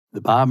The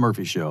Bob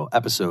Murphy Show,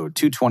 episode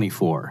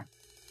 224.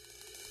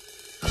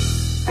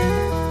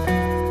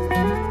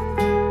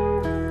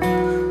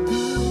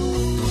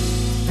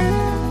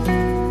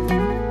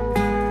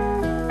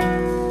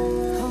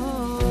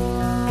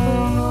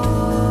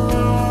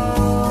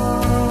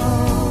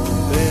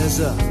 There's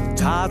a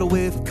tidal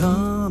wave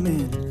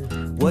coming.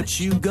 What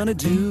you gonna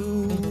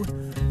do?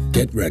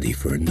 Get ready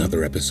for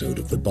another episode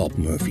of The Bob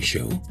Murphy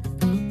Show,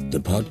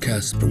 the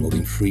podcast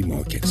promoting free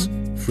markets,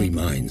 free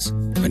minds,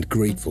 and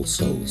grateful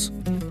souls.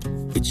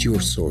 It's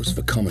your source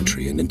for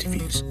commentary and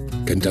interviews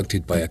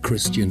conducted by a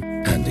Christian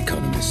and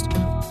economist.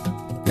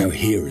 Now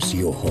here's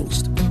your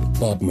host,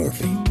 Bob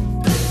Murphy.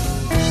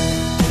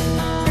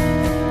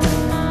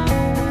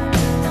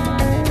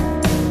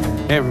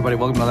 Hey everybody,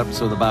 welcome to another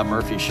episode of The Bob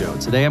Murphy Show.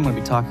 Today I'm going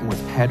to be talking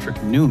with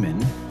Patrick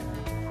Newman,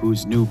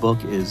 whose new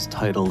book is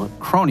titled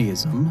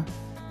Cronyism,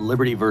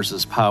 Liberty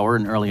versus Power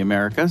in Early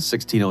America,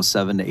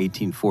 1607 to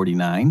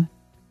 1849.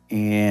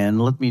 And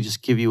let me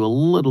just give you a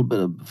little bit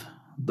of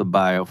the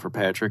bio for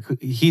Patrick.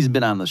 He's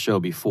been on the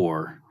show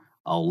before.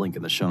 I'll link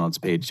in the show notes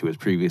page to his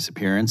previous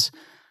appearance.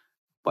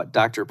 But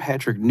Dr.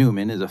 Patrick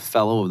Newman is a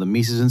fellow of the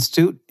Mises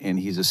Institute, and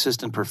he's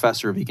assistant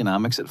professor of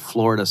economics at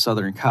Florida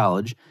Southern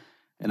College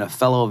and a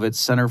fellow of its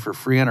Center for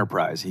Free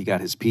Enterprise. He got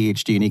his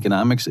PhD in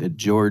economics at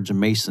George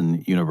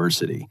Mason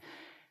University.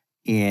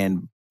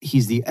 And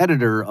he's the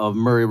editor of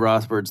Murray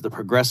Rothbard's The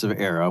Progressive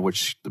Era,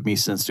 which the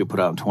Mises Institute put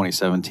out in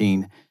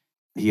 2017.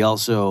 He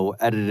also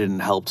edited and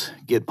helped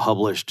get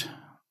published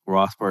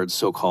Rothbard's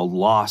so-called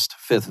lost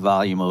fifth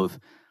volume of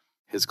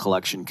his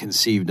collection,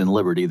 Conceived in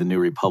Liberty, The New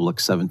Republic,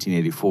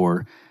 1784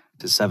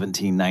 to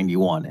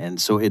 1791.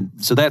 And so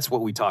that's what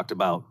we talked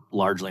about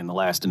largely in the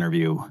last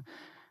interview.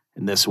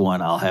 In this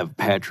one, I'll have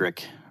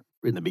Patrick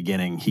in the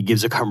beginning. He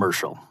gives a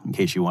commercial in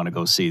case you want to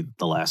go see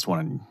the last one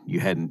and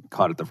you hadn't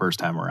caught it the first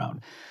time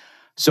around.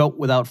 So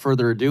without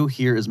further ado,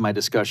 here is my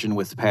discussion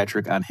with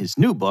Patrick on his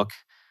new book,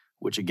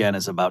 which again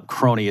is about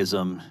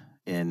cronyism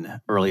in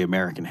early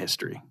American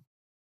history.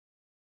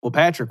 Well,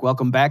 Patrick,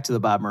 welcome back to the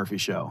Bob Murphy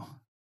Show.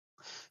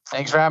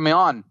 Thanks for having me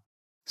on.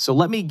 So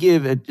let me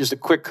give just a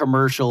quick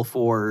commercial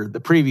for the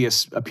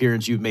previous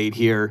appearance you've made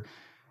here.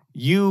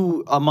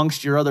 You,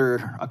 amongst your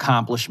other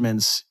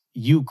accomplishments,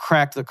 you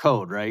cracked the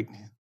code, right?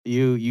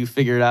 You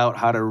figured out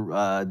how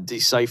to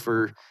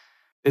decipher.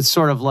 It's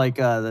sort of like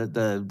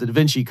the Da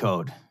Vinci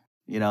Code,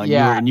 you know.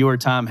 And you were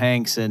Tom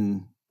Hanks,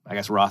 and I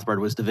guess Rothbard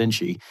was Da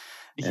Vinci.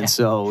 And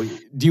so,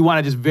 do you want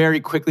to just very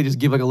quickly just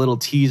give like a little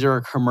teaser or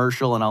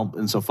commercial?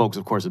 And so folks,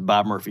 of course, at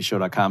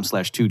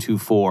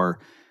bobmurphyshow.com/224,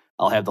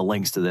 I'll have the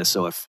links to this.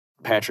 So if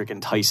Patrick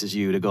entices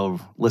you to go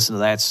listen to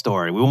that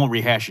story, we won't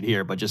rehash it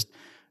here, but just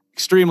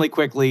extremely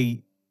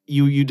quickly,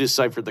 you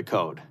deciphered the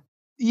code.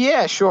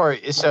 Yeah, sure.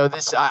 So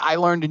I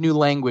learned a new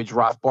language,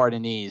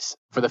 Rothbardinese,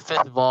 for the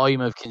fifth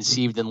volume of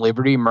Conceived in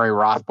Liberty, Murray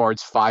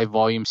Rothbard's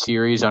 5-volume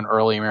series on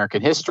early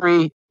American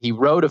history. He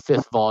wrote a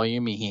fifth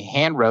volume. He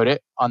hand-wrote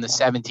it on the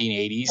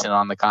 1780s and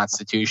on the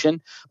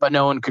Constitution, but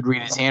no one could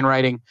read his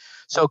handwriting.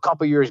 So a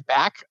couple years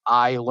back,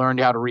 I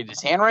learned how to read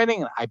his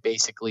handwriting, and I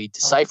basically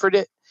deciphered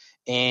it.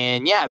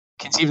 And yeah,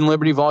 Conceived in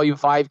Liberty Volume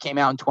 5 came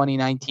out in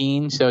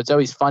 2019. So it's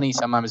always funny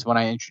sometimes when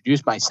I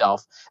introduce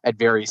myself at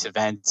various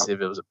events,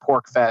 if it was a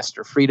Pork Fest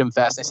or Freedom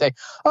Fest, they say,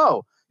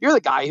 "Oh, you're the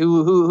guy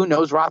who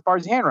knows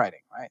Rothbard's handwriting,"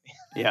 right?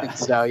 Yeah.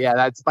 So yeah,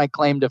 that's my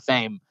claim to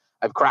fame.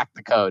 I've cracked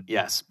the code.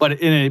 Yes, but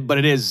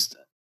it is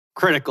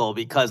critical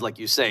because, like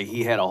you say,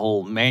 he had a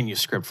whole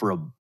manuscript for a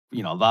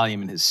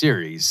volume in his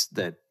series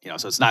that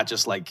so it's not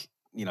just like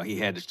he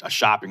had a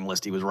shopping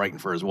list he was writing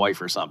for his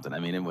wife or something. I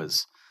mean, it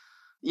was.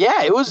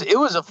 Yeah, it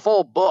was a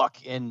full book,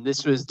 and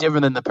this was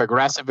different than the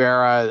Progressive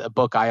Era, a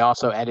book I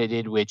also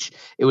edited, which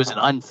it was an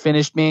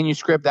unfinished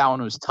manuscript. That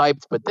one was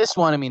typed, but this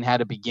one, had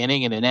a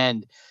beginning and an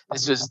end.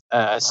 This was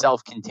a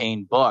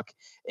self-contained book.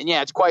 And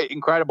yeah, it's quite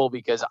incredible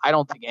because I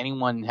don't think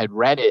anyone had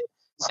read it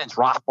since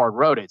Rothbard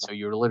wrote it. So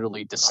you're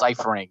literally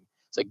deciphering.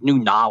 It's like new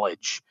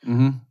knowledge.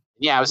 Mm-hmm.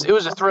 Yeah, it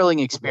was a thrilling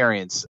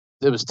experience.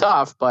 It was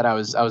tough, but I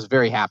was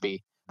very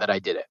happy that I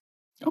did it.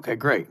 Okay,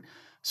 great.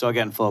 So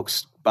again,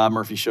 folks,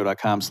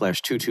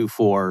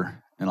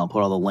 bobmurphyshow.com/224, and I'll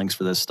put all the links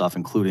for this stuff,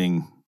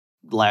 including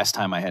last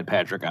time I had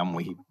Patrick on,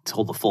 we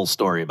told the full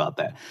story about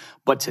that.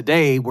 But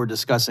today we're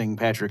discussing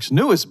Patrick's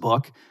newest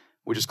book,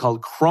 which is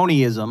called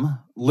Cronyism,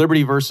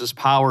 Liberty versus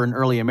Power in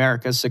Early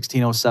America,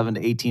 1607 to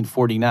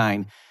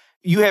 1849.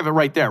 You have it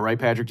right there, right,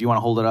 Patrick? Do you want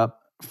to hold it up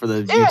for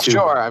the YouTube? YouTube?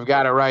 Sure. I've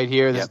got it right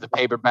here. This is the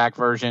paperback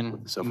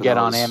version. So you can get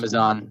on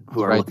Amazon.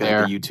 Who are right looking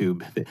there. at the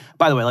YouTube.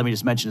 By the way, let me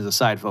just mention as a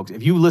side, folks,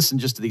 if you listen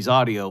just to these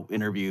audio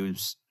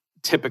interviews,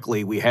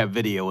 typically we have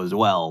video as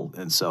well.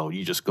 And so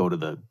you just go to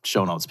the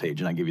show notes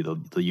page and I give you the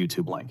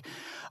YouTube link.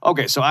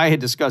 Okay, so I had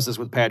discussed this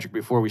with Patrick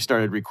before we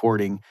started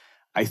recording.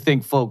 I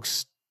think,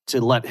 folks, to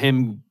let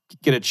him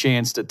get a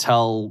chance to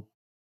tell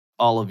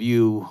all of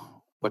you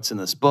what's in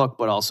this book,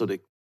 but also to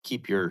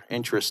keep your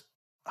interest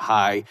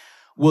high,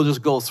 we'll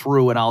just go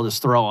through and I'll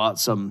just throw out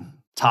some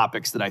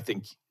topics that I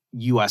think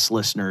U.S.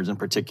 listeners in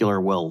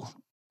particular will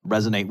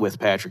resonate with,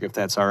 Patrick, if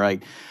that's all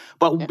right.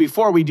 But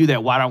before we do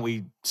that, why don't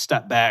we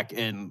step back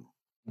and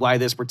why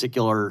this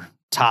particular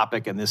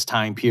topic and this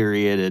time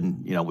period?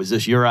 And, was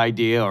this your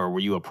idea or were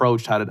you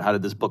approached? How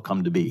did this book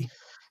come to be?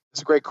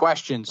 It's a great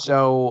question.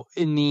 So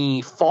in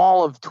the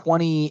fall of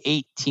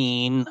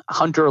 2018,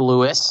 Hunter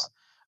Lewis,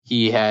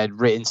 he had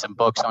written some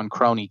books on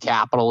crony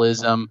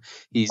capitalism.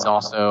 He's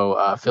also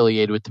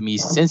affiliated with the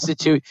Mises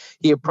Institute.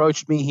 He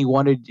approached me. He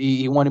wanted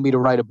me to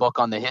write a book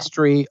on the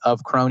history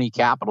of crony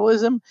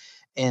capitalism.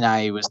 And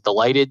I was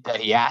delighted that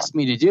he asked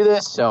me to do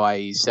this. So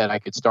I said I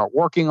could start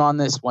working on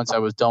this once I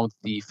was done with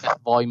the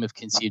 5th volume of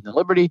Conceived in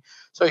Liberty.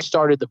 So I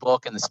started the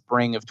book in the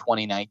spring of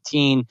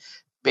 2019.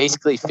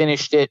 Basically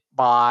finished it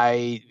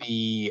by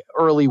the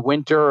early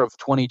winter of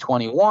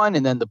 2021,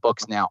 and then the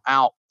book's now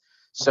out.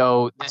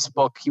 So this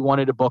book, he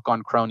wanted a book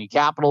on crony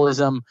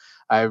capitalism.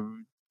 I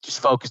just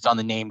focused on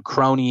the name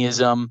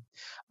cronyism.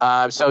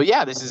 It's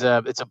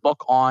a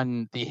book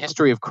on the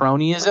history of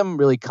cronyism,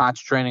 really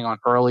concentrating on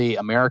early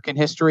American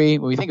history.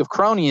 When we think of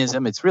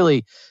cronyism, it's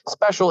really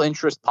special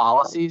interest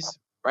policies.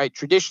 Right.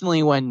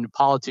 Traditionally, when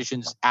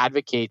politicians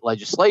advocate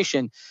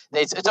legislation,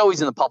 it's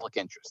always in the public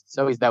interest. It's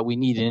always that we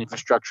need an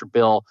infrastructure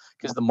bill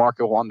because the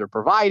market will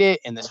underprovide it,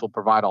 and this will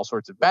provide all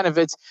sorts of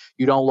benefits.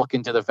 You don't look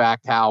into the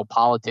fact how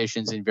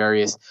politicians in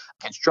various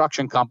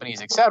construction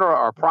companies, et cetera,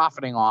 are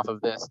profiting off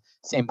of this.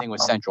 Same thing with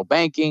central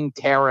banking,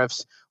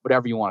 tariffs,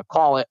 whatever you want to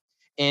call it.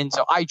 And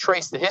so I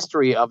trace the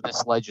history of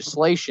this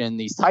legislation,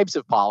 these types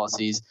of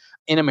policies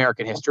in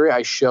American history.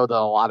 I show that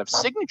a lot of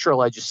signature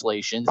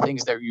legislation,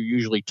 things that you're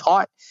usually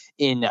taught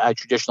in a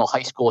traditional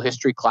high school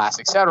history class,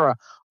 et cetera,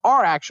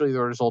 are actually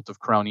the result of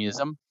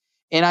cronyism.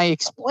 And I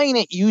explain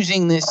it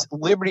using this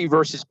liberty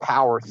versus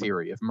power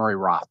theory of Murray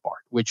Rothbard,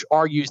 which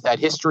argues that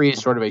history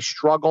is sort of a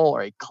struggle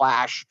or a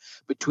clash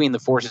between the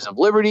forces of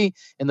liberty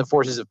and the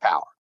forces of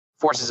power.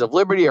 Forces of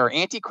liberty are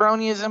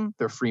anti-cronyism,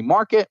 they're free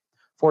market.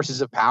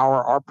 Forces of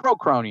power are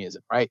pro-cronyism,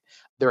 right?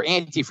 They're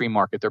anti-free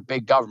market, they're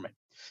big government.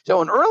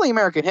 So in early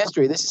American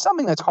history, this is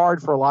something that's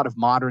hard for a lot of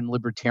modern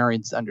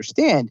libertarians to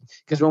understand,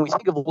 because when we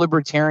think of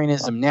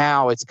libertarianism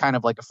now, it's kind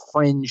of like a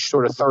fringe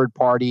sort of third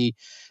party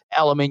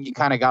element. You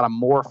kind of got to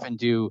morph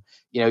into,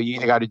 you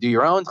either got to do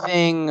your own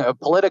thing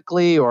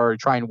politically or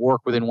try and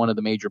work within one of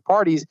the major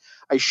parties.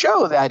 I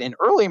show that in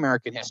early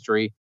American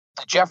history,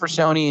 the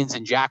Jeffersonians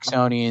and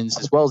Jacksonians,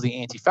 as well as the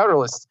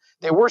Anti-Federalists,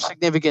 they were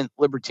significant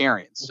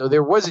libertarians. So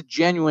there was a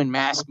genuine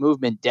mass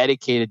movement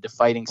dedicated to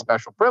fighting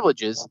special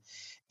privileges.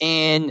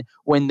 And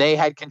when they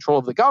had control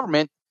of the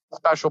government,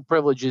 special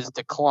privileges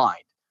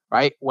declined,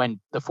 right?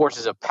 When the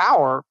forces of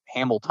power,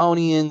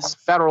 Hamiltonians,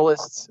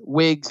 Federalists,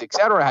 Whigs, et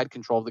cetera, had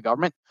control of the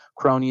government,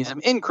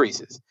 cronyism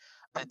increases.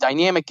 The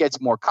dynamic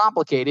gets more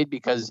complicated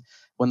because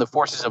when the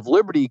forces of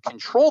liberty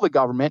control the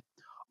government,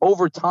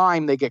 over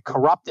time, they get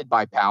corrupted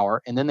by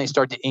power, and then they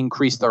start to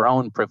increase their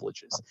own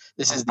privileges.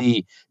 This is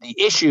the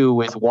issue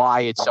with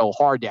why it's so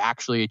hard to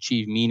actually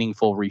achieve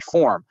meaningful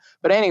reform.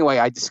 But anyway,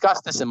 I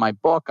discuss this in my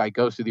book. I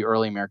go through the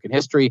early American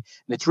history,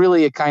 and it's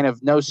really a kind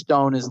of no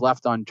stone is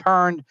left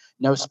unturned,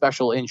 no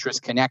special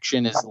interest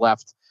connection is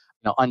left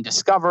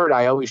undiscovered.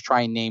 I always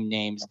try and name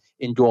names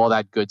and do all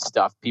that good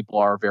stuff people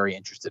are very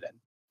interested in.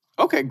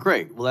 Okay,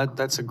 great. Well,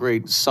 that's a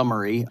great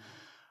summary.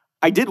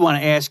 I did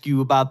want to ask you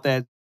about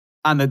that.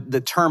 On the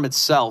term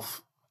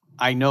itself,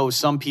 I know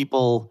some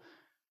people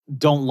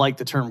don't like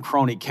the term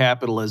crony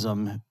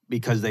capitalism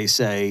because they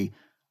say,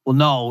 well,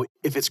 no,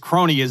 if it's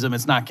cronyism,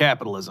 it's not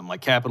capitalism. Like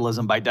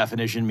capitalism by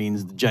definition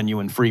means the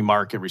genuine free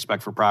market,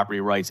 respect for property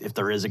rights. If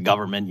there is a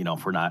government,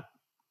 if we're not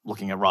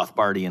looking at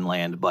Rothbardian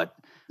land, but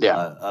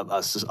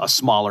a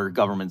smaller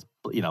government,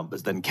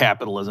 than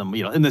capitalism,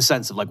 in the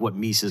sense of like what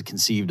Mises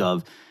conceived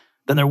of,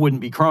 then there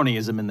wouldn't be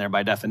cronyism in there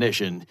by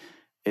definition.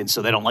 And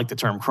so they don't like the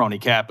term crony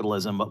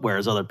capitalism, but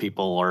whereas other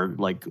people are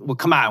like, well,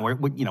 come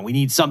on, we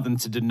need something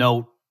to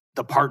denote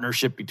the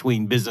partnership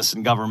between business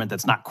and government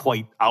that's not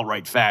quite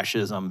outright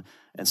fascism.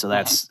 And so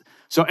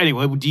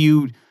anyway,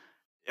 you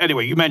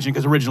mentioned,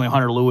 because originally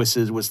Hunter Lewis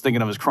was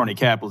thinking of as crony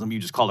capitalism, you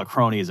just called it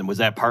cronyism. Was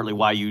that partly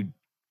why you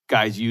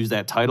guys used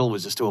that title,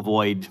 was just to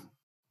avoid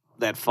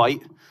that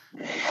fight?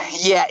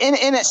 Yeah,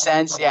 in a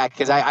sense, yeah,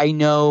 because I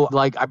know,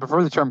 like, I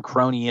prefer the term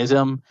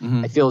cronyism.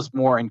 Mm-hmm. I feel it's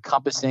more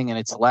encompassing and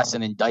it's less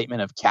an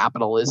indictment of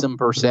capitalism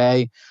per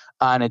se.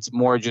 And it's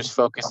more just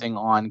focusing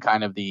on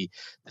kind of the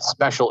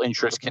special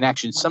interest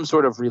connection, some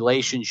sort of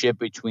relationship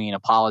between a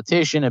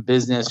politician, a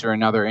business, or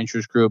another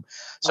interest group.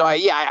 So,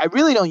 I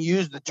really don't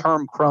use the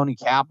term crony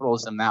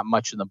capitalism that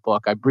much in the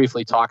book. I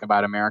briefly talk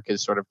about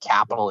America's sort of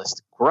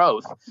capitalist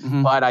growth,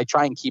 but I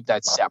try and keep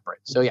that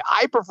separate. So,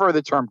 I prefer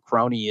the term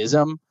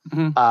cronyism,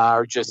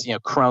 or just,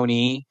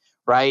 crony,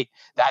 right?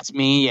 That's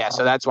me. Yeah,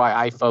 so that's why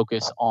I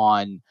focus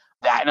on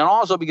that. And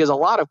also because a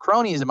lot of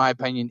cronies, in my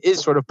opinion, is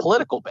sort of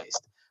political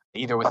based,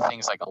 either with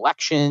things like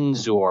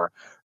elections or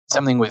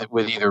something with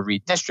either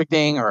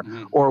redistricting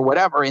or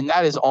whatever. And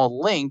that is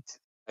all linked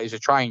as to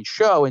try and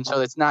show. And so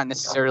it's not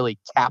necessarily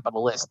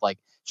capitalist, like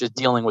just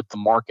dealing with the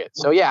market.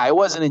 So yeah, it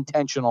was an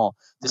intentional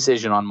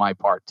decision on my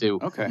part to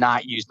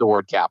not use the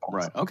word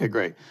capitalist. Right. Okay,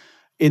 great.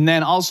 And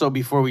then also,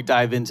 before we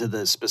dive into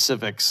the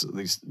specifics,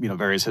 these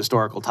various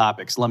historical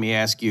topics, let me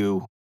ask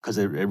you, because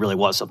it really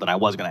was something I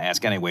was going to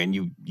ask anyway, and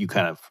you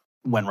kind of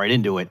went right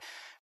into it.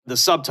 The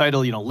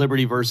subtitle,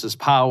 liberty versus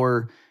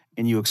power,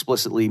 and you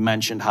explicitly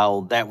mentioned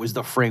how that was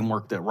the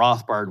framework that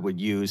Rothbard would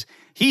use.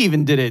 He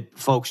even did it,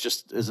 folks,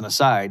 just as an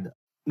aside,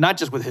 not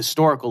just with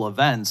historical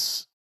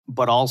events,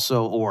 but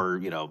also,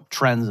 or,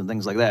 trends and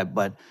things like that,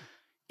 but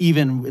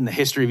even in the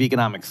history of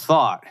economic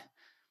thought,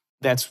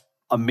 that's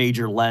a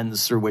major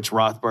lens through which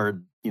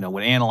Rothbard,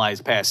 would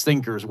analyze past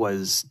thinkers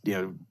was,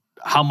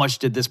 how much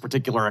did this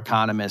particular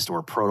economist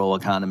or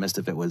proto-economist,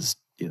 if it was,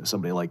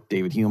 somebody like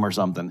David Hume or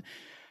something,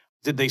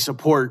 did they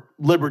support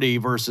liberty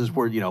versus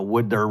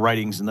would their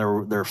writings and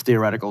their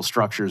theoretical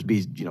structures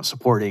be,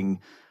 supporting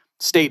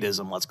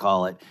statism, let's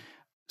call it.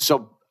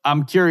 So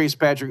I'm curious,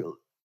 Patrick,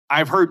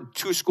 I've heard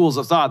two schools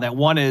of thought. That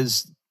one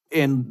is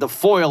in the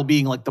foil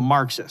being like the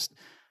Marxist.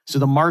 So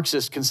the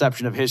Marxist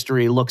conception of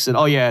history looks at,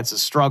 it's a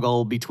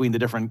struggle between the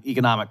different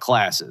economic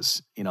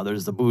classes.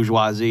 There's the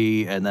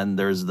bourgeoisie and then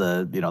there's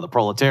the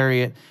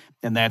proletariat.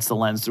 And that's the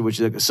lens through which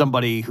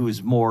somebody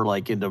who's more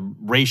like into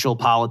racial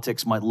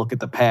politics might look at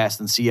the past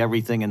and see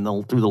everything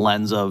through the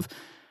lens of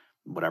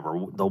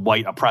whatever, the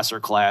white oppressor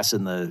class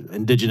and the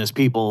indigenous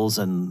peoples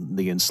and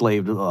the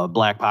enslaved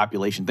black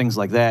population, things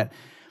like that.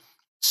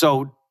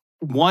 So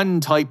one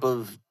type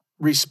of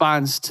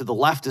response to the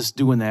leftists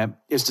doing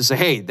that is to say,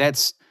 hey,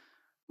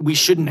 we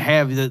shouldn't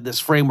have this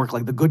framework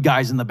like the good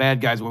guys and the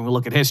bad guys when we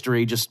look at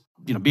history. Just,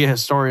 be a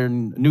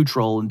historian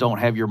neutral and don't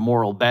have your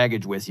moral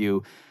baggage with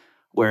you.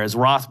 Whereas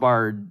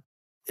Rothbard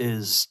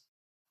is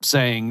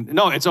saying,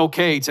 no, it's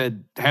okay to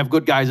have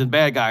good guys and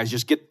bad guys.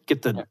 Just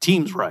get the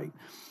teams right.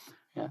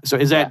 Yeah. So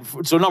is that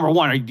so? Number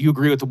one, do you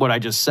agree with what I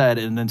just said?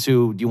 And then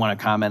two, do you want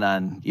to comment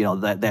on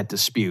that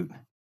dispute?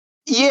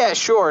 Yeah,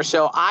 sure.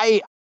 So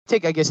I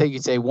guess I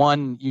could say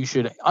one, you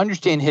should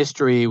understand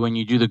history when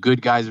you do the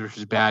good guys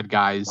versus bad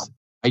guys.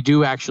 I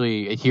do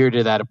actually adhere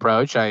to that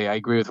approach. I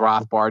agree with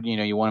Rothbard.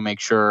 You want to make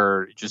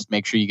sure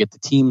you get the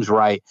teams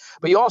right.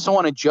 But you also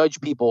want to judge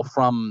people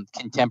from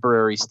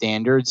contemporary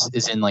standards,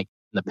 as in like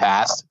in the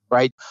past,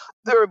 right?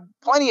 There are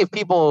plenty of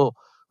people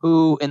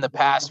who in the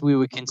past we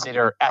would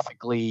consider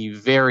ethically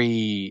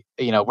very,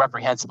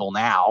 reprehensible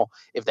now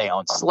if they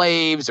owned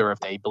slaves or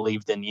if they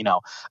believed in,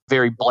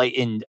 very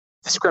blatant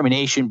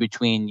discrimination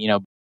between,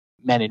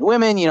 men and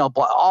women,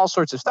 all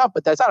sorts of stuff.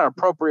 But that's not an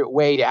appropriate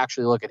way to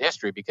actually look at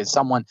history, because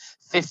someone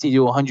 50 to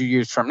 100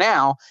 years from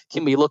now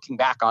can be looking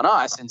back on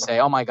us and say,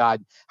 oh my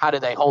God, how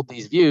did they hold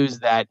these views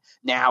that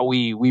now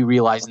we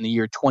realize in the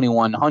year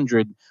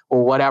 2100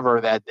 or whatever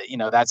that,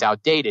 that's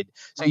outdated.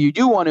 So you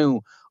do want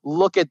to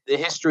look at the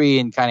history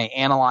and kind of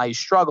analyze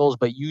struggles,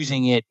 but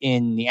using it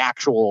in the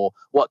actual,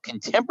 what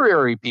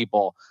contemporary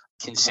people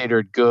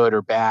considered good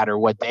or bad or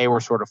what they were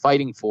sort of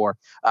fighting for.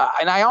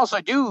 And I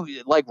also do,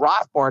 like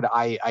Rothbard,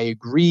 I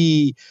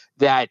agree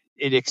that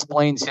it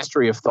explains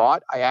history of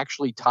thought. I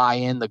actually tie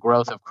in the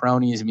growth of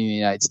cronyism in the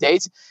United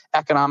States.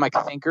 Economic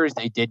thinkers,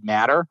 they did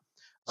matter.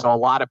 So a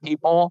lot of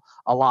people,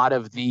 a lot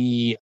of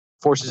the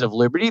forces of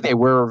liberty, they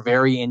were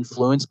very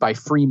influenced by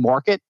free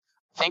market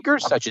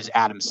thinkers such as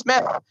Adam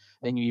Smith.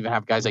 Then you even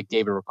have guys like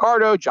David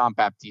Ricardo, John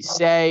Baptiste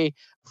Say,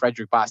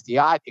 Frederick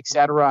Bastiat,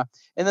 etc.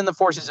 And then the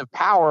forces of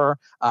power,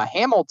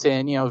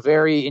 Hamilton,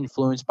 very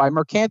influenced by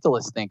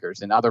mercantilist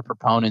thinkers and other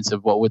proponents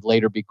of what would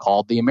later be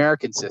called the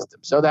American system.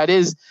 So that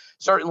is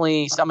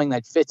certainly something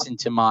that fits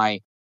into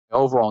my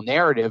overall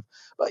narrative.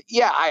 But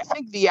yeah, I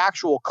think the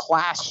actual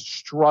class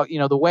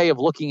struggle, the way of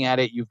looking at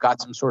it, you've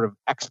got some sort of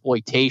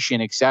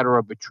exploitation,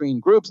 etc., between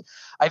groups.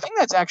 I think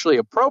that's actually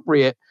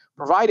appropriate,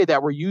 provided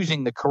that we're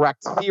using the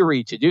correct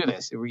theory to do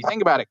this. If we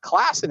think about it,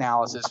 class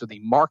analysis, or the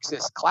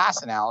Marxist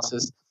class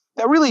analysis,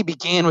 that really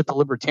began with the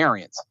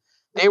libertarians.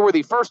 They were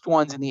the first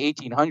ones in the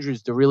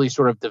 1800s to really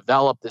sort of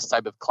develop this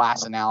type of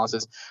class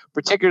analysis.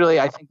 Particularly,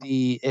 I think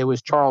it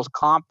was Charles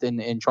Compton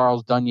and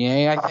Charles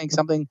Dunier, I think,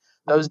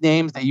 those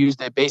names. They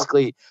used it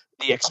basically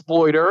the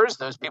exploiters,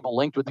 those people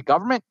linked with the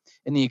government,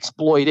 and the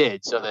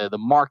exploited, so the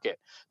market.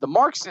 The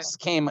Marxists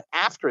came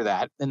after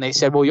that, and they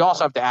said, well, you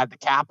also have to add the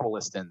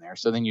capitalists in there.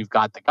 So then you've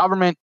got the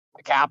government,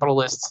 the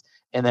capitalists,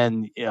 and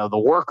then the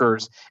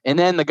workers. And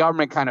then the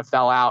government kind of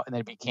fell out, and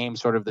then it became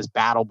sort of this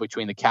battle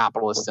between the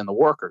capitalists and the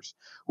workers,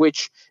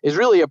 which is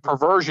really a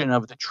perversion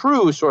of the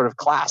true sort of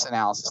class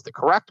analysis, the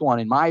correct one,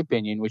 in my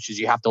opinion, which is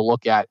you have to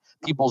look at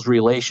people's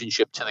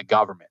relationship to the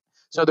government.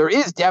 So there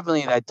is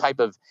definitely that type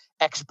of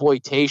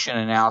exploitation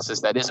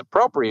analysis that is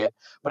appropriate,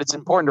 but it's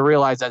important to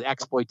realize that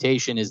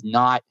exploitation is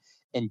not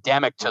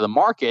endemic to the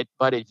market,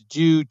 but it's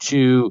due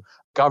to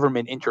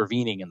government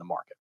intervening in the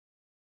market.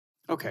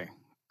 Okay,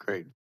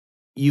 great.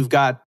 You've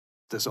got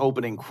this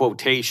opening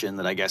quotation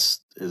that I guess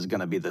is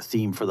going to be the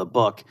theme for the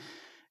book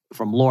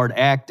from Lord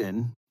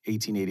Acton,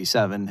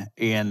 1887,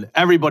 and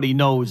everybody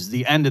knows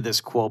the end of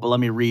this quote, but let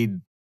me read,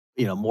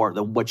 more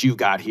of what you've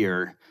got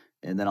here,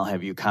 and then I'll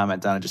have you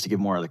comment on it just to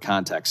give more of the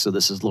context. So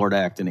this is Lord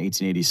Acton,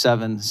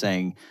 1887,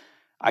 saying,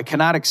 I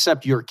cannot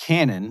accept your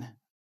canon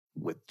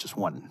with just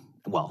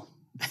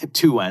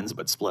two ends,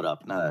 but split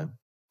up, not a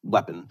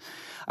weapon.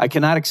 I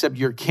cannot accept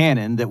your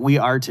canon that we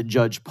are to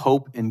judge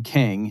Pope and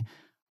King,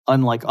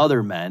 unlike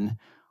other men,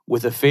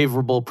 with a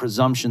favorable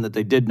presumption that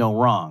they did no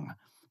wrong.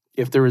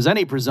 If there is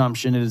any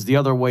presumption, it is the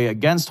other way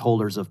against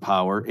holders of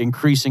power,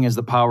 increasing as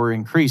the power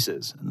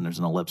increases. And there's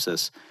an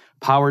ellipsis.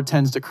 Power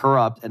tends to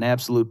corrupt, and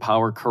absolute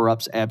power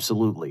corrupts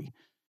absolutely.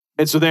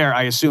 And so there,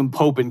 I assume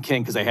Pope and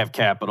King, because they have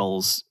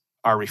capitals,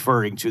 are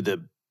referring to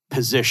the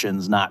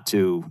positions, not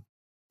to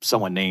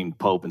someone named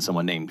Pope and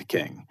someone named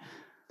King.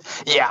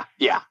 Yeah.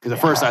 Because at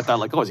first I thought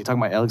like, oh, is he talking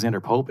about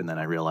Alexander Pope? And then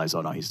I realized,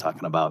 oh no, he's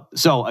talking about.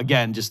 So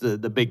again, just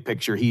the big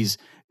picture.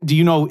 Do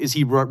you know, is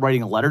he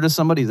writing a letter to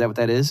somebody? Is that what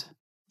that is?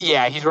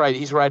 Yeah, he's right.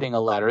 He's writing a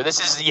letter. This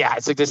is,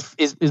 it's like this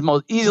is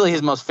most easily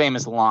his most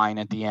famous line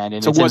at the end.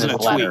 And so it wasn't a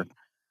tweet?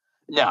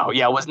 No,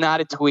 it was not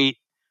a tweet.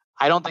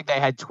 I don't think they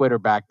had Twitter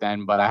back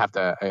then, but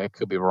I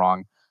could be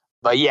wrong.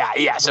 But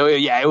yeah. So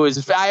it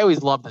was. I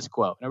always love this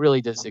quote, and it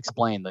really does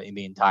explain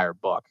the entire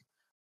book.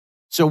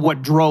 So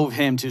what drove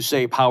him to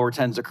say power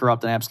tends to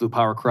corrupt and absolute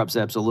power corrupts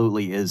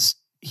absolutely is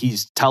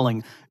he's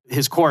telling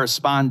his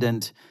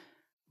correspondent,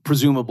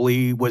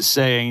 presumably was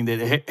saying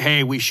that,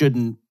 hey, we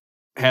shouldn't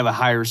have a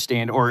higher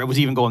standard, or it was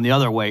even going the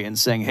other way and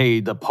saying,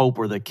 hey, the Pope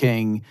or the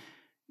King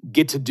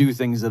get to do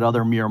things that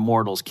other mere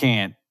mortals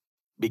can't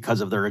because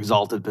of their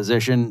exalted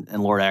position.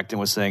 And Lord Acton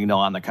was saying, no,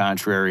 on the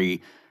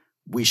contrary,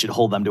 we should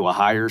hold them to a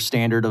higher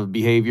standard of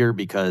behavior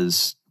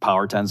because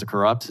power tends to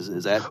corrupt.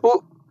 Is that?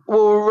 Well,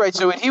 right.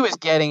 So what he was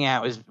getting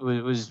at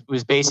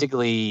was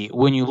basically,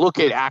 when you look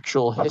at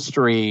actual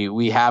history,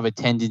 we have a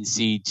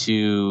tendency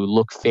to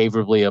look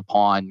favorably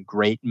upon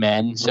great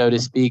men, so to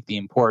speak, the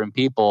important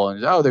people,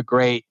 and they're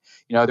great.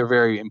 They're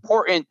very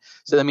important,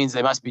 so that means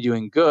they must be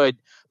doing good.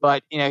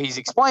 But, he's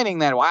explaining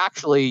that, well,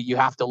 actually, you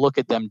have to look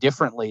at them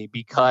differently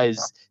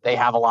because they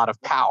have a lot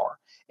of power.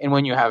 And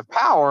when you have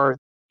power,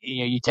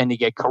 you tend to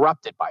get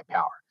corrupted by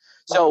power.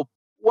 So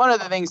one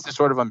of the things to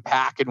sort of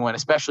unpack, and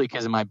especially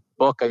because in my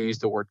book I use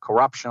the word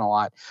corruption a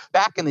lot,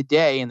 back in the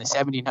day in the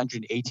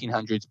 1700s,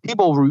 1800s,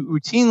 people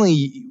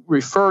routinely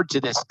referred to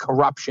this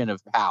corruption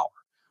of power.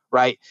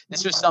 Right.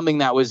 This was something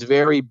that was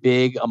very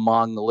big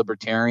among the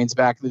libertarians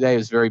back in the day. It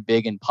was very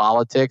big in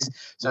politics.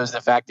 So it was the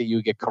fact that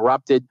you get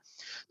corrupted.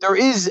 There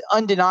is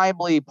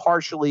undeniably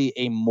partially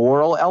a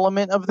moral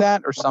element of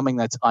that, or something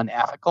that's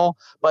unethical.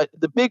 But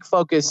the big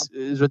focus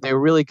is what they were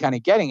really kind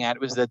of getting at,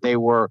 was that they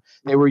were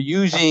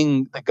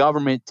using the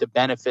government to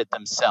benefit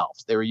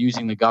themselves. They were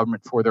using the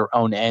government for their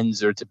own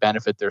ends or to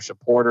benefit their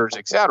supporters,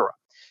 etc.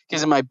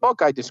 Because in my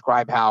book, I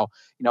describe how,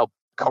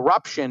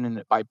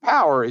 corruption by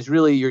power is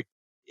really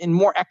in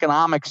more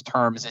economics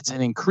terms, it's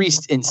an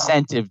increased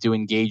incentive to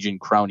engage in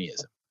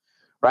cronyism,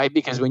 right?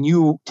 Because when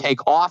you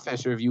take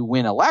office or if you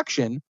win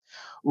election,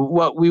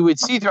 what we would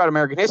see throughout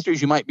American history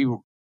is you might be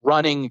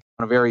running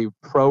on a very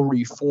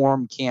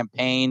pro-reform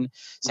campaign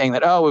saying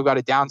that, we've got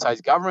to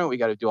downsize government, we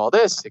got to do all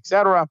this,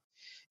 etc.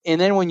 And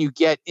then when you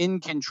get in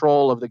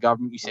control of the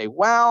government, you say,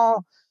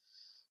 well,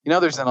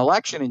 there's an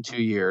election in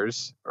 2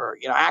 years, or,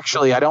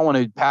 actually, I don't want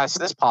to pass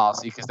this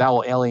policy because that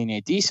will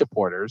alienate these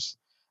supporters.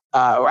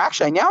 Or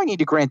actually, now I need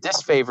to grant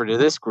this favor to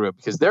this group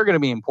because they're going to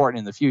be important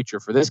in the future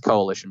for this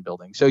coalition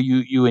building. So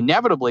you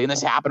inevitably, and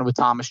this happened with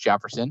Thomas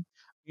Jefferson,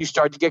 you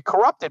start to get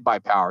corrupted by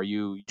power.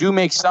 You do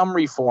make some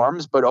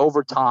reforms, but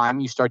over time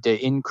you start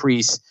to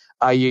increase.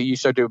 You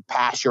start to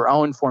pass your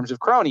own forms of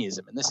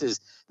cronyism, and this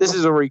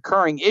is a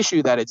recurring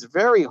issue that it's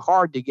very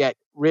hard to get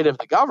rid of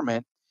the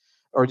government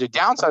or to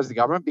downsize the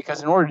government,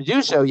 because in order to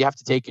do so, you have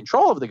to take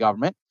control of the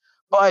government.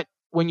 But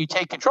when you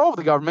take control of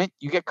the government,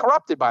 you get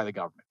corrupted by the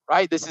government.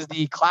 Right. This is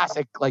the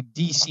classic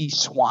DC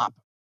swamp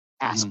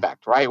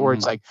aspect, right? Where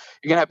it's like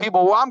you're going to have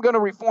people, well, I'm going to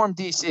reform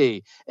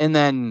DC. And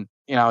then,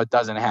 it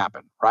doesn't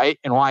happen. Right.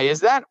 And why is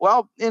that?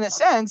 Well, in a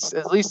sense,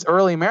 at least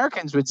early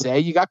Americans would say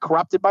you got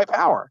corrupted by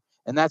power.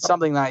 And that's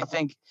something that I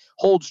think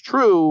holds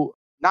true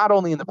not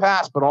only in the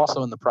past, but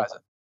also in the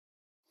present.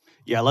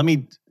 Yeah. Let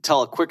me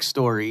tell a quick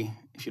story,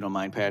 if you don't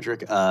mind,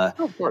 Patrick.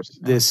 Of course.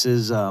 This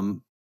is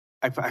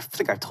I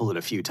think I've told it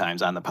a few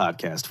times on the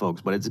podcast,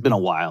 folks, but it's been a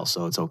while,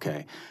 so it's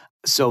okay.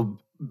 So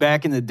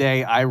back in the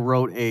day, I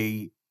wrote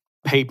a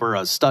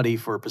study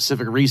for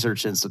Pacific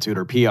Research Institute,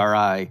 or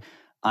PRI,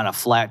 on a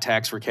flat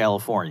tax for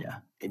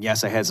California. And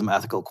yes, I had some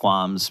ethical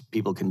qualms.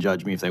 People can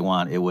judge me if they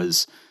want. It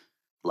was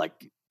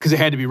because it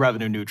had to be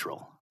revenue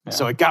neutral. Yeah.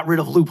 So it got rid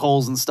of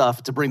loopholes and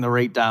stuff to bring the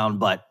rate down.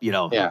 But,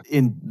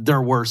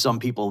 there were some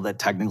people that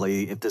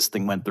technically, if this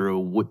thing went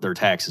through, their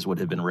taxes would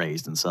have been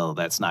raised. And so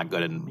that's not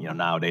good. And,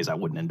 nowadays I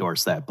wouldn't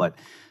endorse that. But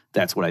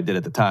that's what I did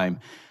at the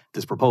time,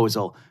 this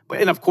proposal.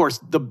 And of course,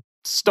 the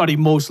study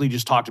mostly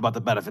just talked about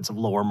the benefits of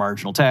lower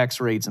marginal tax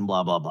rates and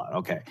blah, blah, blah.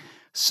 Okay.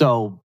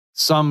 So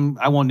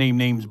I won't name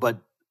names,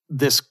 but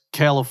this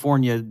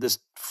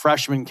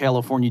freshman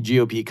California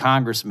GOP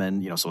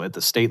congressman, so at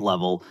the state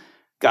level,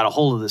 got a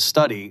hold of this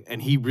study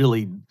and he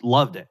really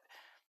loved it.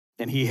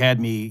 And he had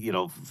me,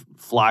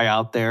 fly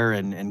out there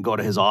and go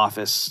to his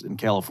office in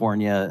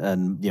California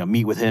and,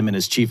 meet with him and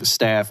his chief of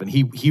staff. And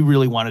he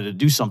really wanted to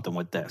do something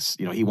with this.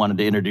 He wanted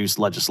to introduce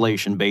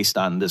legislation based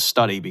on this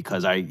study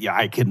because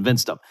I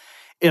convinced him.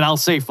 And I'll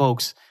say,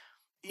 folks,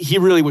 he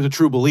really was a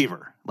true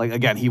believer. Like,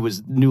 again, he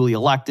was newly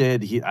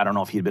elected. I don't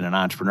know if he'd been an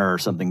entrepreneur or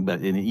something,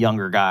 but a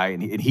younger guy.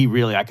 And he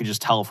really, I could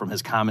just tell from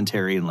his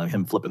commentary and like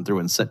him flipping through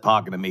and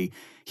talking to me,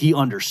 he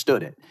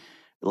understood it,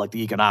 like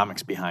the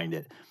economics behind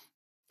it.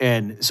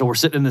 And so we're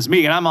sitting in this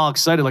meeting, and I'm all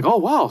excited, like, oh,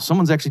 wow,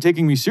 someone's actually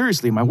taking me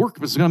seriously. My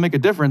work is going to make a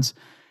difference.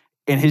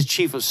 And his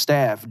chief of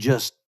staff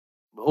just,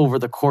 over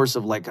the course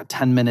of like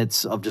 10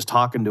 minutes of just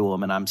talking to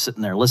him, and I'm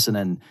sitting there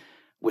listening,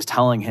 was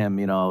telling him,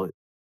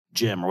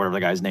 Jim or whatever the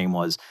guy's name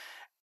was,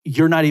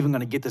 you're not even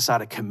going to get this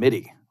out of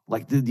committee.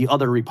 Like the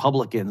other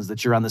Republicans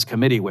that you're on this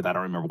committee with, I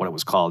don't remember what it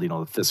was called,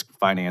 the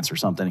finance or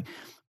something.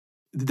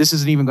 This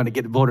isn't even going to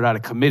get voted out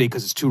of committee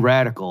because it's too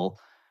radical.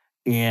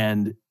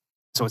 And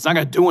so it's not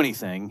going to do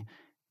anything.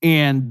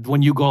 And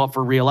when you go up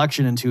for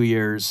re-election in 2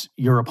 years,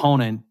 your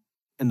opponent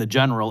in the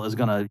general is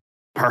going to,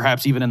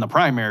 perhaps even in the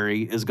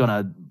primary, is going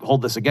to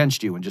hold this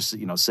against you and just,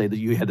 say that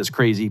you had this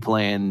crazy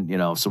plan,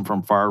 some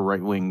from far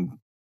right-wing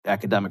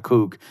academic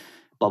kook,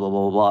 blah, blah,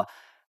 blah, blah, blah.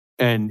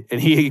 And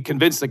he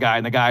convinced the guy,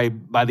 and the guy,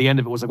 by the end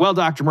of it, was like, well,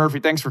 Dr.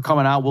 Murphy, thanks for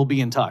coming out. We'll be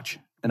in touch.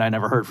 And I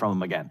never heard from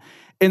him again.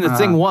 And the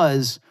thing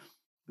was,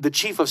 the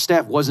chief of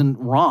staff wasn't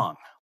wrong.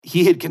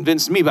 He had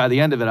convinced me by the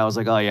end of it. I was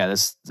like, oh, yeah,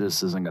 this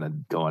isn't going to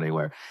go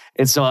anywhere.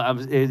 And so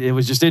it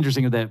was just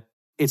interesting that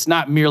it's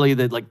not merely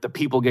that, like, the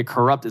people get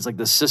corrupt. It's like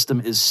the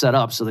system is set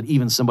up so that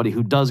even somebody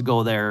who does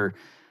go there,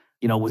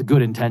 with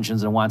good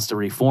intentions and wants to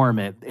reform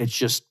it,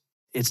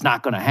 it's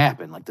not going to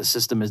happen. Like, the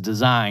system is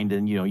designed,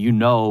 and,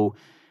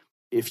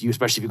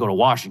 especially if you go to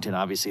Washington,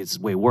 obviously it's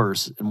way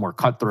worse and more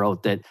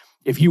cutthroat, that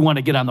if you want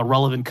to get on the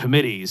relevant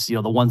committees,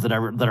 the ones that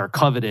are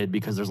coveted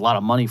because there's a lot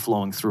of money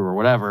flowing through or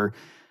whatever,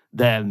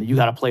 then you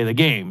got to play the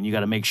game. You got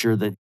to make sure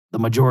that the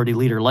majority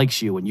leader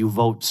likes you and you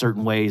vote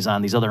certain ways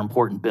on these other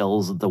important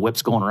bills that the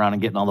whip's going around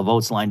and getting all the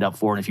votes lined up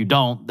for. And if you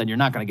don't, then you're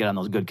not going to get on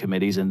those good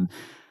committees. And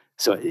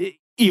so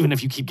even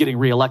if you keep getting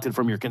reelected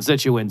from your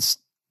constituents,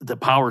 the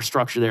power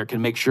structure there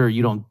can make sure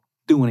you don't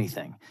do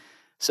anything.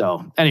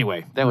 So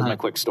anyway, that was my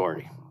quick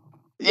story.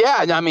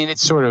 Yeah, I mean,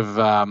 it's sort of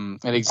an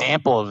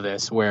example of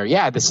this where,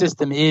 the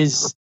system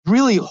is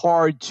really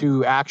hard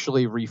to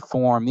actually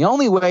reform. The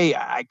only way,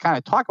 I kind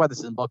of talk about this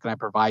in the book, and I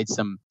provide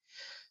some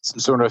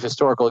sort of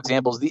historical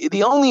examples.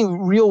 The only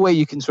real way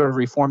you can sort of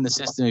reform the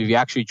system is if you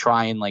actually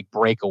try and like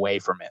break away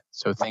from it.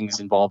 So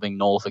things involving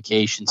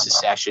nullification,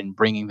 secession,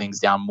 bringing things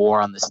down more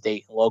on the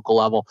state and local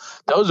level.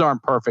 Those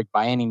aren't perfect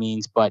by any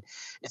means, but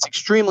it's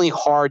extremely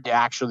hard to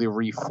actually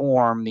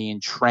reform the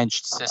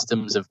entrenched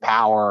systems of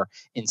power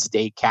in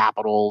state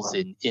capitals,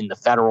 in the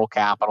federal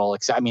capital.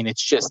 I mean,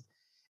 it's just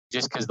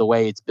because the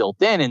way it's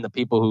built in, and the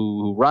people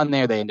who run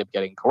there, they end up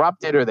getting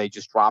corrupted, or they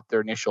just drop their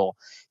initial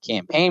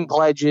campaign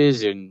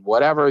pledges and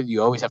whatever.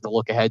 You always have to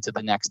look ahead to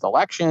the next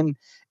election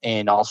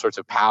and all sorts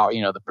of power,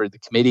 the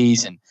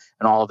committees and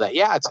all of that.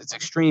 Yeah, it's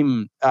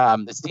extreme.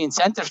 It's the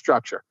incentive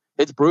structure.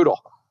 It's brutal.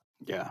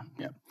 Yeah.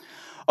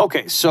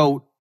 Okay,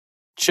 so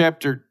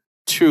chapter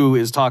 2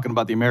 is talking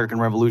about the American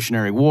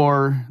Revolutionary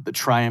War, the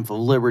triumph of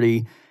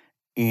liberty,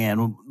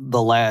 and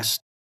the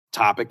last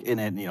topic in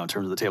it, in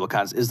terms of the table of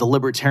contents, is the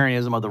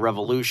libertarianism of the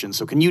revolution.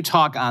 So can you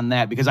talk on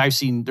that? Because I've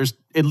seen there's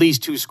at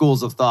least 2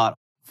 schools of thought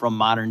from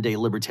modern day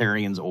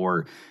libertarians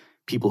or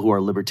people who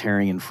are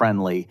libertarian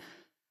friendly.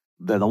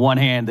 On the one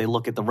hand, they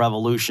look at the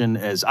revolution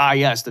as,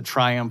 yes, the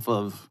triumph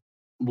of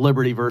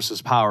liberty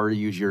versus power, to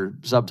use your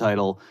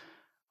subtitle,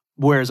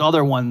 whereas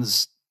other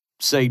ones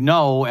say,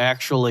 no,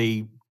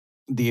 actually,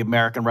 the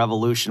American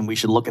Revolution, we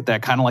should look at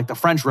that kind of like the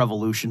French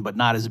Revolution, but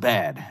not as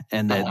bad.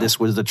 And that this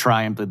was the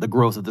triumph, the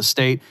growth of the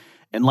state.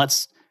 And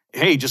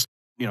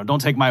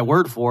don't take my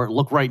word for it.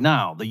 Look right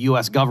now. The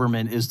U.S.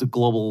 government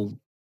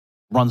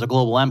runs a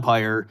global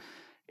empire,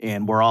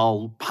 and we're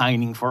all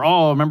pining for,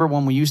 remember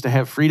when we used to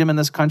have freedom in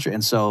this country?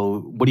 And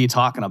so what are you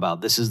talking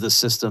about? This is the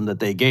system that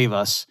they gave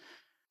us.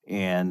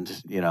 And,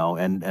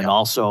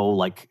 also,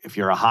 like, if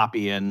you're a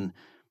Hoppian,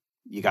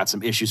 you got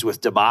some issues with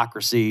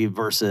democracy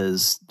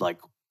versus like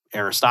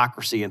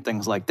aristocracy and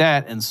things like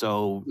that. And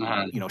so,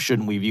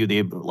 shouldn't we view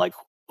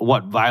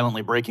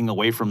violently breaking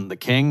away from the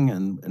king?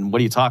 And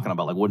what are you talking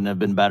about? Like, wouldn't it have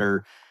been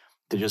better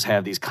to just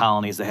have these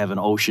colonies that have an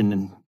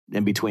ocean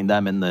in between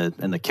them and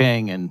the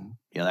king, and,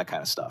 that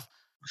kind of stuff?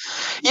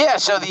 Yeah.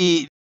 So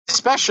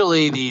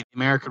especially the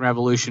American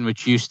Revolution,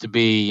 which used to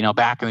be,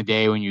 back in the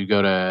day when you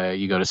go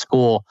to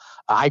school.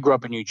 I grew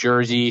up in New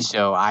Jersey,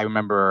 so I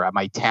remember at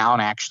my town,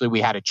 actually, we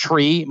had a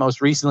tree.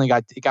 Most recently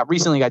got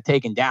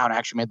taken down.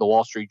 Actually made the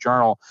Wall Street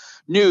Journal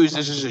news.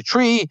 This is a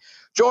tree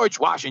George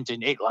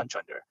Washington ate lunch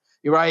under.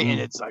 You're right, and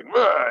it's like,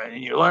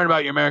 and you learn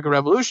about your American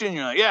Revolution. And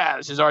you're like, yeah,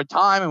 this is our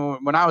time.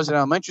 And when I was in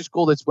elementary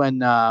school, that's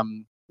when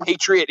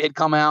Patriot had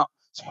come out.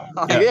 So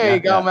there you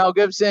go, Mel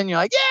Gibson. You're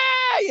like,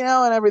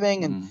 yeah, and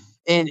everything.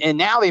 And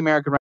now the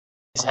American Revolution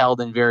is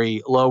held in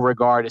very low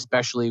regard,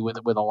 especially with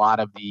a lot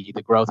of the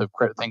growth of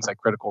things like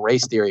critical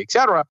race theory, et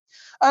cetera.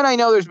 And I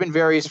know there's been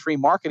various free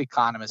market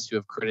economists who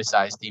have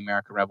criticized the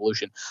American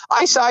Revolution.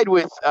 I side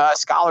with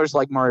scholars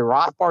like Murray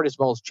Rothbard as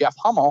well as Jeff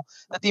Hummel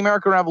that the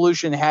American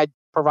Revolution had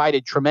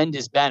provided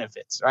tremendous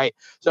benefits, right?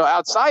 So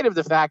outside of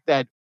the fact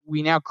that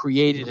we now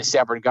created a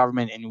separate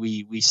government and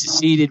we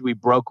seceded, we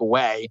broke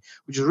away,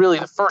 which is really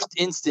the first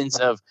instance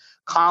of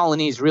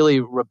colonies really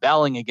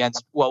rebelling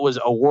against what was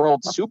a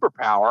world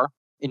superpower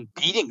in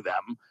beating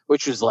them,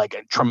 which was like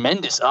a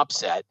tremendous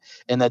upset,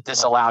 and that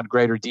this allowed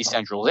greater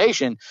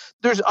decentralization.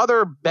 There's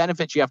other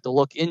benefits you have to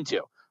look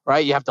into,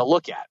 right? You have to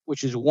look at,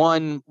 which is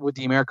one, with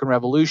the American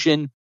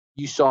Revolution,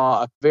 you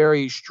saw a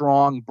very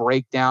strong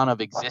breakdown of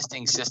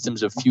existing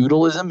systems of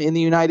feudalism in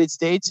the United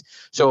States.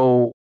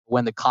 So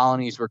when the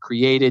colonies were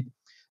created,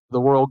 the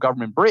royal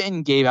government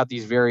Britain gave out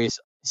these various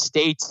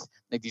estates,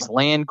 like these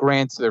land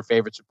grants to their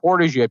favorite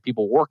supporters. You had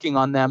people working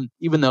on them,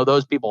 even though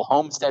those people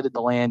homesteaded the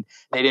land.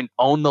 They didn't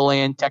own the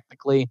land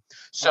technically.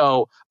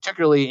 So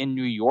particularly in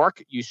New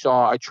York, you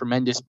saw a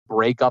tremendous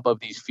breakup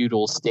of these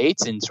feudal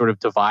states and sort of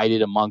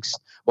divided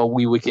amongst what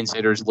we would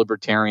consider as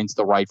libertarians,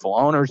 the rightful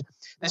owners.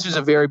 This was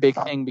a very big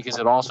thing because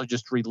it also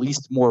just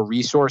released more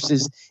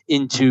resources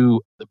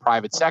into the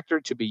private sector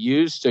to be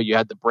used. So you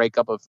had the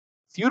breakup of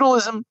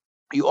feudalism.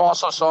 You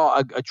also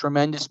saw a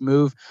tremendous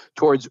move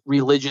towards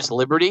religious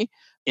liberty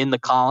in the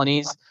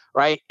colonies,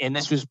 right? And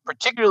this was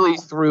particularly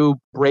through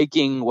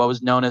breaking what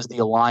was known as the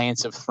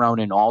Alliance of Throne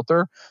and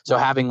Altar. So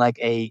having like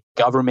a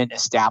government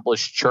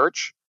established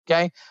church,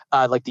 okay,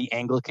 like the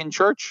Anglican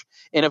Church.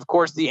 And of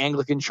course, the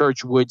Anglican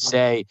Church would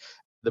say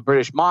the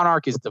British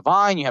monarch is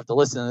divine, you have to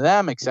listen to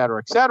them, et cetera,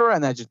 et cetera.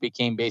 And that just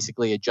became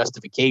basically a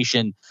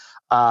justification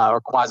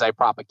or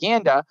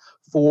quasi-propaganda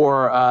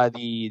for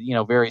the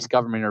various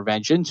government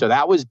interventions. So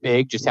that was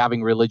big, just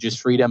having religious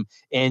freedom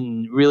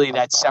and really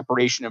that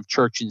separation of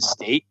church and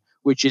state,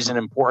 which is an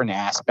important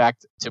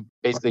aspect to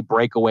basically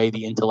break away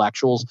the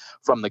intellectuals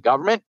from the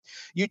government.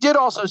 You did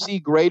also see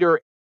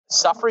greater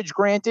suffrage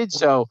granted.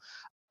 So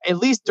at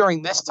least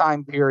during this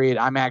time period,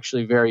 I'm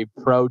actually very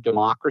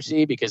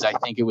pro-democracy because I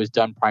think it was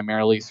done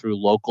primarily through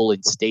local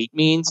and state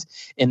means.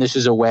 And this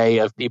is a way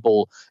of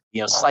people,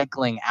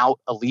 cycling out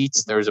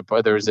elites. There's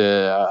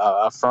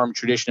a firm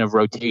tradition of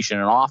rotation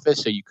in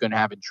office, so you couldn't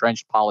have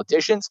entrenched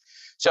politicians.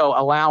 So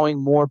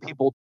allowing more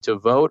people to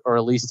vote, or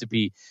at least to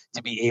be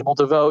able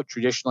to vote.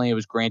 Traditionally, it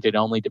was granted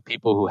only to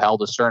people who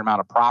held a certain amount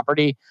of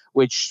property,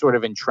 which sort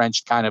of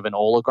entrenched kind of an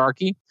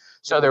oligarchy.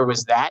 So there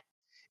was that.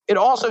 It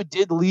also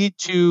did lead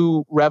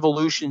to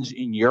revolutions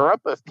in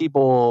Europe of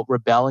people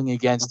rebelling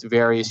against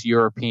various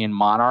European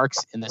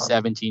monarchs in the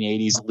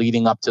 1780s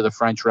leading up to the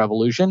French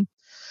Revolution.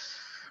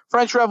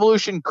 French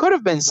Revolution could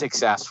have been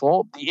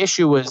successful. The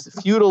issue was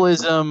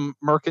feudalism,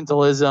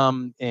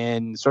 mercantilism,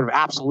 and sort of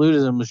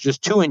absolutism was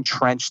just too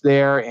entrenched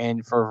there.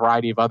 And for a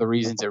variety of other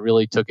reasons, it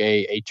really took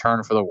a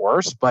turn for the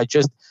worse. But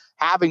just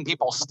having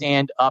people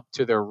stand up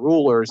to their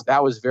rulers,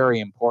 that was very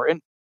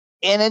important.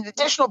 And an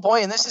additional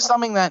point, and this is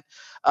something that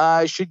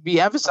should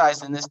be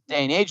emphasized in this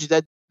day and age, is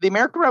that the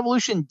American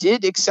Revolution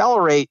did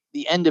accelerate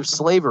the end of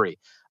slavery,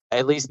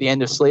 at least the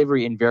end of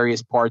slavery in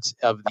various parts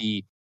of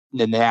the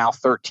now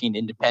 13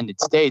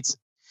 independent states.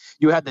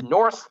 You had the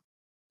North,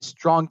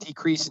 strong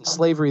decrease in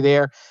slavery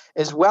there,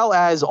 as well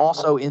as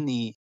also in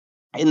the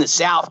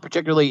South,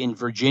 particularly in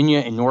Virginia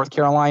and North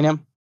Carolina.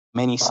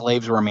 Many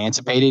slaves were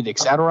emancipated,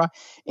 etc.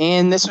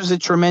 And this was a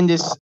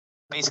tremendous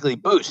basically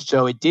boost.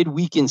 So it did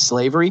weaken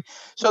slavery.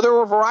 So there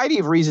were a variety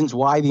of reasons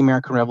why the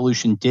American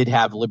Revolution did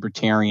have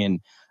libertarian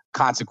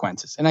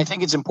consequences. And I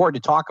think it's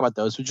important to talk about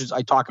those, which is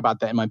I talk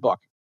about that in my book.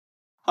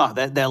 Oh,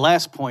 that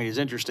last point is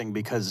interesting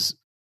because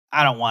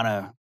I don't want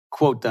to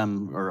quote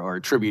them or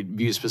attribute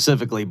views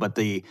specifically, but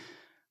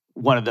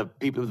one of the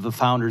people, the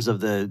founders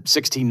of the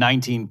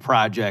 1619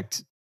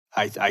 Project,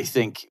 I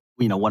think,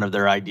 one of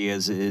their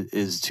ideas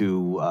is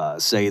to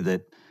say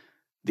that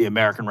the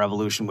American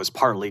Revolution was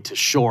partly to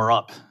shore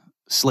up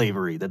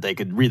slavery, that they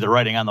could read the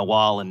writing on the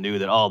wall and knew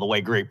that, the way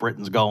Great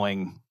Britain's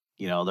going,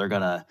 they're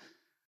going to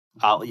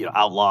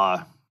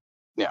outlaw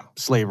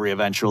slavery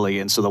eventually.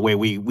 And so the way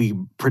we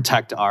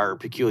protect our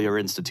peculiar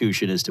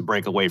institution is to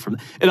break away from,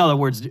 in other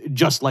words,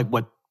 just like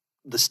what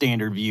the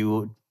standard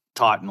view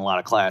taught in a lot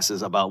of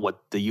classes about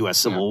what the U.S.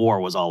 Civil War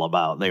was all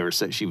about.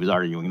 She was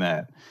arguing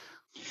that.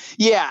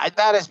 Yeah,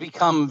 that has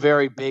become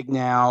very big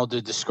now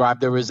to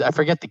describe. I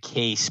forget the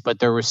case, but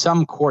there was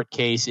some court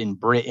case in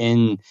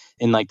Britain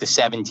in like the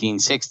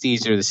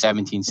 1760s or the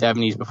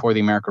 1770s before the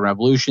American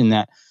Revolution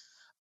that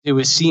it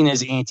was seen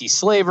as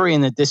anti-slavery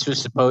and that this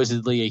was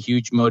supposedly a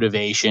huge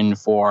motivation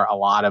for a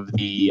lot of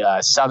the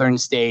southern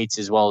states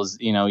as well as,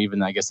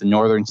 even I guess the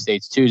northern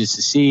states too, to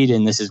secede.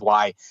 And this is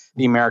why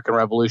the American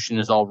Revolution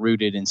is all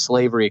rooted in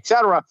slavery, et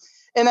cetera.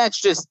 And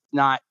that's just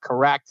not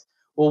correct.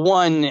 Well,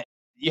 one,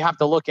 you have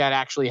to look at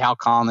actually how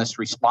colonists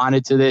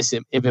responded to this.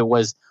 If it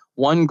was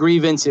one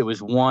grievance, it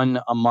was one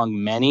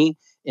among many.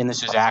 And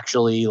this was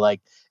actually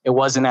it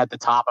wasn't at the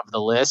top of the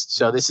list.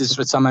 So this is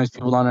what sometimes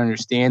people don't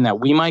understand, that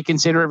we might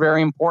consider it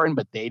very important,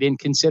 but they didn't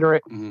consider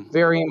it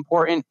very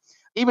important.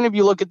 Even if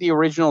you look at the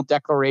original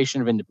Declaration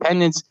of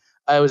Independence,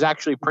 it was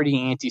actually pretty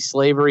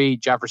anti-slavery.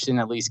 Jefferson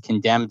at least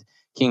condemned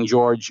King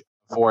George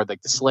for the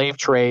slave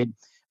trade.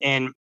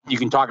 And you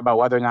can talk about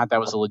whether or not that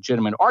was a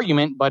legitimate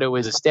argument, but it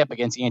was a step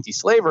against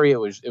anti-slavery. It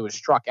was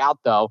struck out,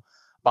 though,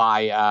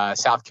 by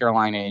South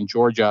Carolina and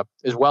Georgia,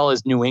 as well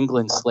as New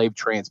England slave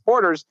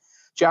transporters.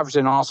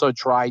 Jefferson also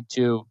tried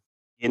to,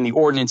 in the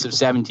Ordinance of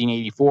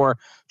 1784,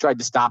 tried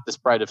to stop the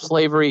spread of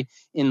slavery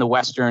in the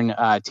Western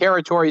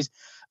territories.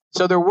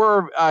 So there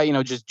were,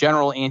 just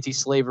general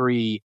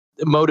anti-slavery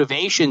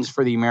motivations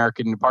for the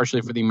American,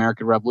 partially for the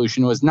American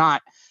Revolution, was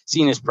not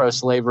seen as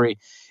pro-slavery.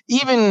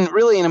 Even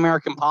really in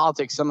American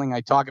politics, something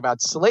I talk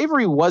about,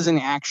 slavery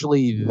wasn't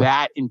actually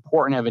that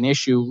important of an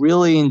issue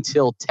really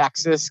until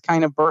Texas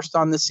kind of burst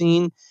on the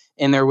scene.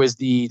 And there was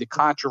the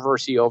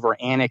controversy over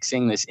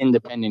annexing this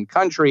independent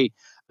country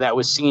that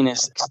was seen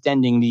as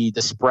extending the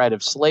spread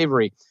of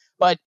slavery.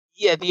 But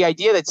yeah, the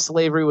idea that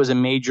slavery was a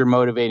major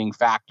motivating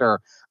factor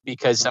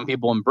because some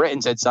people in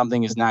Britain said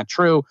something is not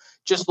true.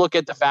 Just look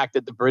at the fact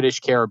that the British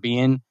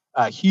Caribbean,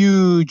 a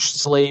huge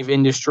slave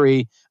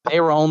industry, they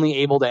were only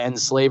able to end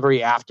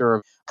slavery after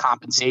a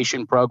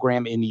compensation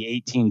program in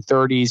the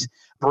 1830s.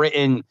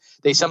 Britain,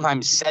 they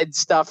sometimes said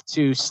stuff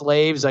to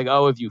slaves like,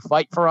 oh, if you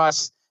fight for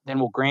us, then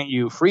we'll grant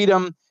you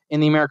freedom. In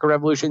the American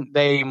Revolution,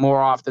 they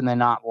more often than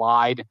not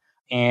lied.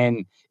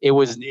 And it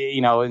was,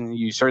 and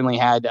you certainly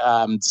had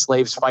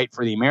slaves fight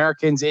for the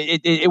Americans.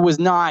 It was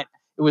not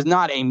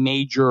a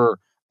major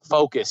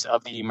focus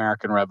of the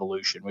American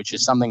Revolution, which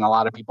is something a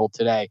lot of people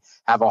today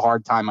have a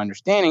hard time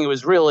understanding. It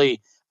was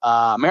really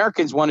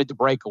Americans wanted to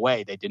break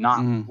away. They did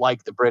not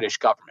like the British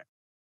government.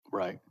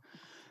 Right.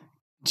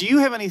 Do you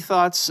have any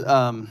thoughts?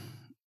 And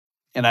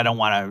I don't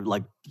want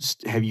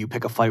to have you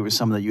pick a fight with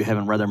someone that you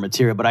haven't read their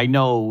material, but I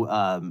know,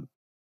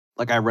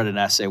 I read an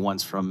essay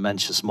once from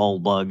Mencius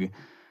Moldbug.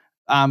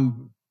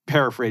 I'm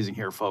paraphrasing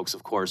here, folks,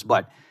 of course,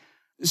 but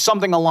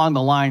something along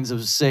the lines of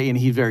and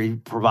he's very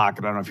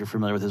provocative. I don't know if you're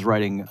familiar with his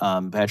writing,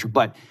 Patrick,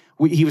 but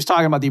he was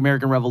talking about the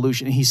American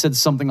Revolution, and he said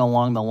something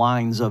along the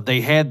lines of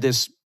they had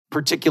this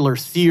particular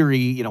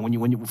theory, when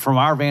you from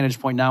our vantage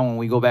point now, when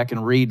we go back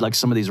and read like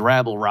some of these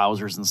rabble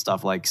rousers and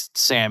stuff like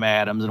Sam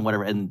Adams and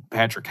whatever, and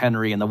Patrick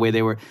Henry and the way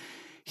they were,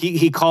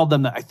 he called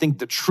them, I think,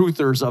 the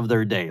truthers of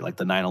their day, like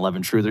the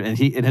 9/11 truther.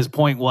 And his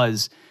point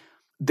was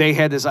they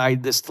had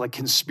this like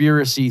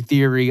conspiracy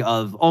theory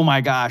of, oh my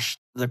gosh,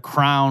 the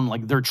crown,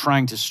 like they're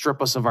trying to strip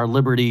us of our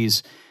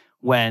liberties,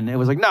 when it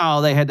was like,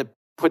 no, they had to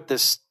put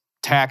this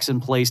tax in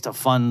place to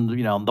fund,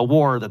 the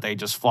war that they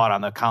just fought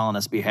on the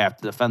colonists' behalf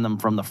to defend them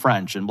from the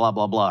French and blah,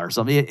 blah, blah, or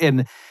something.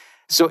 And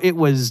so it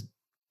was,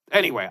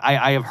 anyway,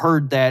 I have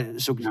heard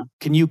that. So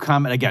can you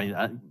comment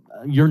again?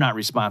 You're not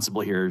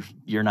responsible here.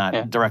 You're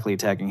not directly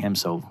attacking him.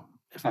 So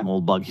if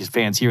Moldbug, his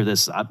fans hear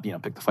this,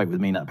 pick the fight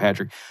with me, not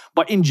Patrick.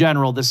 But in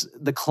general,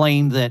 the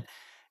claim that,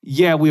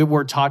 we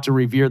were taught to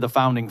revere the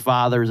founding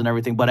fathers and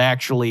everything, but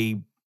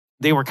actually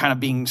they were kind of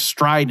being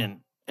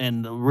strident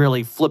and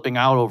really flipping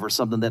out over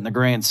something that in the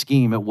grand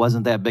scheme, it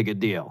wasn't that big a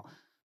deal.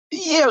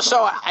 Yeah,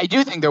 so I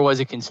do think there was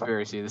a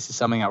conspiracy. This is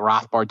something that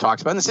Rothbard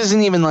talks about. And this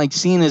isn't even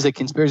seen as a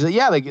conspiracy.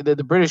 Yeah,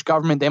 the British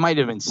government, they might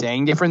have been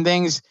saying different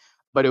things,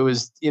 but it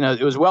was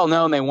well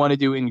known they wanted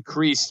to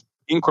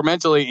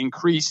incrementally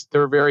increase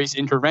their various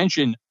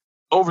intervention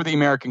over the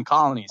American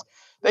colonies.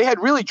 They had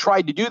really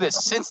tried to do this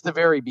since the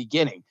very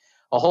beginning.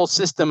 A whole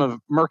system of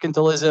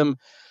mercantilism,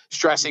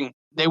 stressing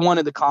they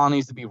wanted the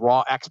colonies to be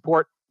raw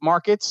export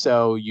markets.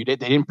 So they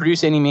didn't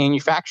produce any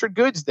manufactured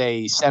goods.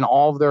 They sent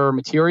all of their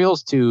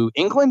materials to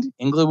England.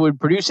 England would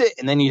produce it,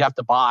 and then you'd have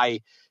to buy,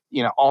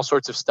 all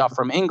sorts of stuff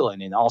from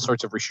England, and all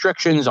sorts of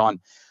restrictions on,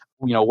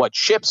 what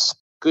ships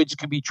goods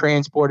could be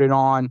transported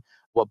on,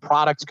 what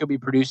products could be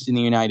produced in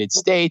the United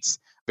States,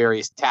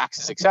 various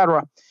taxes,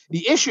 etc.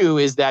 The issue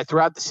is that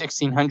throughout the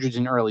 1600s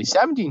and early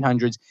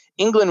 1700s,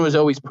 England was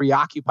always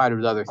preoccupied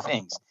with other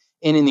things.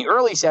 And in the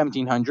early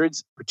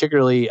 1700s,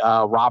 particularly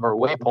Robert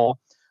Walpole,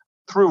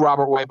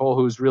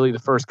 who's really the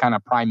first kind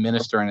of prime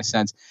minister in a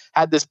sense,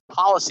 had this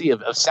policy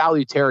of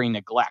salutary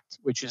neglect,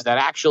 which is that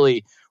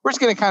actually we're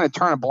just going to kind of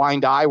turn a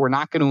blind eye. We're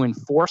not going to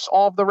enforce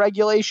all of the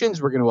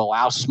regulations. We're going to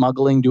allow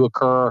smuggling to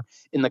occur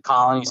in the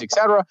colonies, et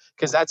cetera,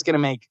 because that's going to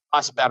make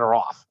us better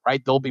off,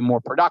 right? They'll be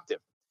more productive.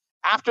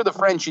 After the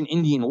French and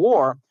Indian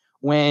War,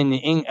 when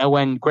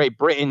Great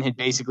Britain had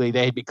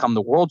they had become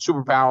the world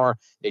superpower,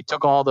 they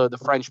took all the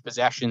French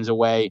possessions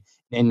away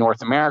in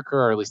North America,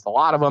 or at least a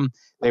lot of them.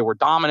 They were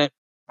dominant.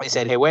 They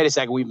said, hey, wait a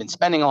second, we've been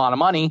spending a lot of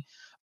money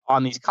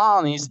on these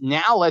colonies.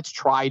 Now let's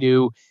try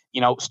to,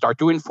 start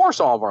to enforce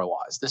all of our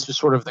laws. This was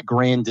sort of the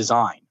grand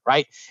design,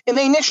 right? And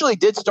they initially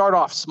did start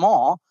off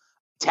small.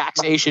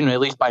 Taxation, at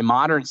least by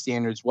modern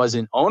standards,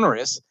 wasn't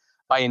onerous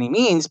by any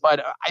means,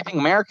 but I think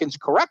Americans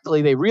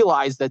correctly, they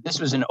realized that this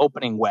was an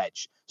opening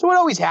wedge. So what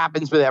always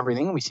happens with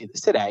everything, and we see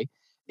this today,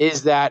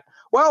 is that,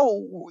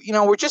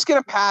 we're just going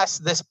to pass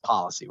this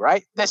policy,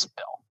 right? This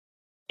bill.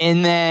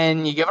 And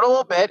then you give it a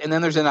little bit, and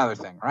then there's another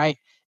thing, right?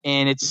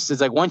 And it's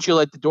like once you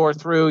let the door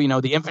through,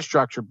 the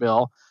infrastructure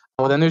bill,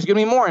 well, then there's going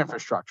to be more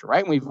infrastructure,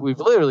 right? And we've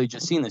literally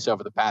just seen this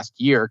over the past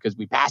year because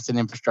we passed an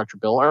infrastructure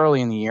bill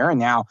early in the year, and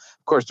now,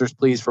 of course, there's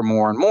pleas for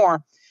more and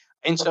more.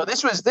 And so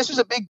this was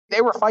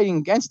they were fighting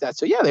against that.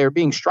 So yeah, they were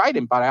being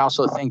strident, but I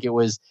also think it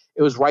was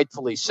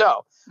rightfully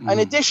so. An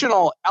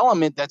additional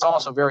element that's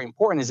also very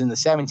important is in the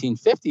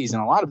 1750s,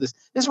 and a lot of this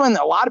is when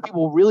a lot of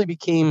people really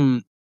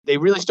they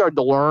really started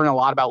to learn a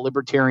lot about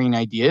libertarian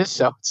ideas.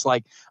 So it's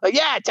like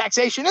yeah,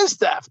 taxation is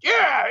theft.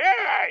 Yeah,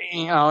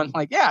 and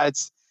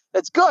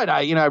that's good.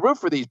 I root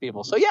for these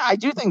people. So yeah, I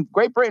do think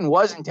Great Britain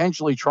was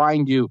intentionally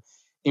trying to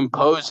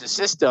impose a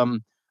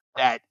system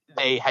that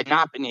they had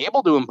not been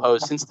able to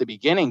impose since the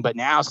beginning, but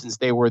now since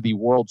they were the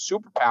world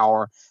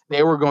superpower,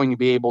 they were going to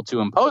be able to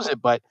impose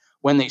it. But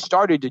when they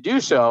started to do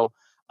so,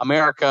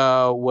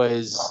 America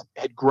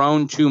had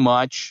grown too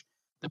much.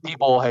 The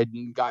people had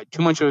got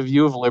too much of a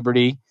view of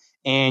liberty,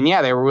 and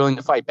yeah, they were willing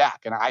to fight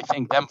back. And I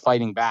think them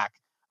fighting back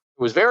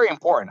was very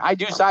important. I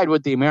do side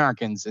with the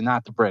Americans and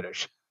not the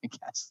British, I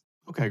guess.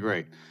 Okay,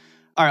 great.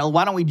 All right, well,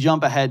 why don't we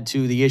jump ahead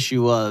to the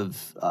issue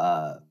of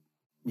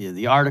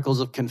the Articles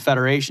of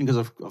Confederation,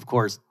 because of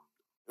course,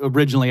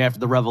 originally after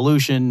the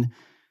Revolution,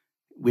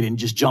 we didn't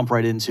just jump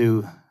right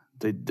into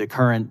the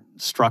current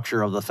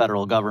structure of the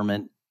federal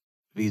government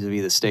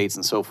vis-a-vis the states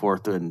and so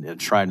forth and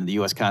enshrined in the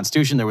U.S.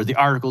 Constitution. There was the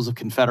Articles of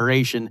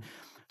Confederation.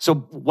 So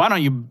why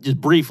don't you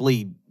just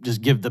briefly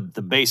just give the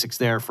basics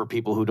there for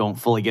people who don't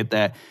fully get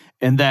that.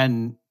 And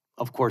then,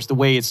 of course, the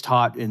way it's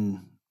taught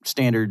in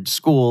standard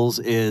schools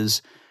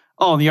is,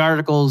 in the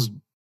Articles,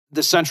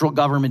 the central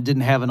government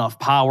didn't have enough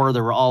power.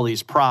 There were all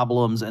these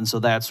problems. And so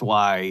that's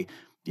why,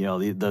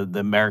 the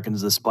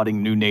Americans, this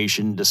budding new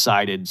nation,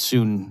 decided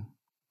soon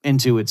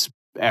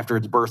after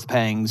its birth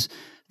pangs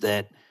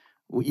that,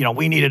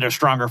 we needed a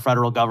stronger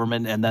federal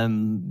government. And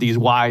then these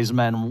wise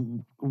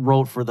men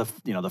wrote for the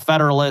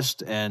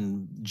Federalist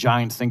and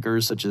giant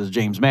thinkers such as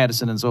James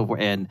Madison and so forth.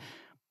 And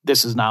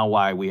this is now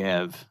why we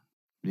have,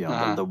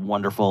 the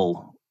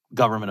wonderful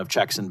government of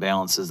checks and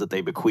balances that they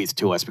bequeathed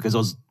to us, because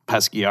those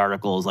pesky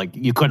articles,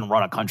 you couldn't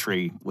run a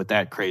country with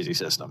that crazy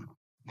system.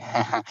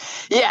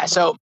 Yeah.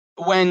 So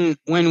when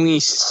we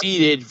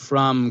seceded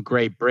from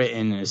Great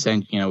Britain,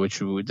 which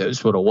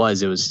that's what it was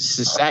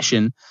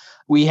secession,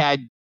 we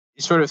had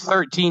sort of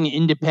 13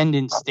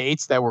 independent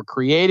states that were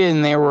created,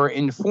 and they were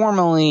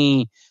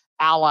informally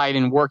allied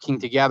and working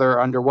together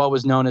under what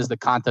was known as the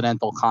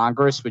Continental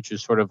Congress, which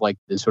is sort of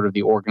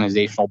the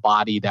organizational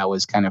body that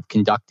was kind of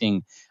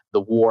conducting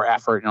the war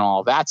effort and all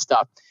of that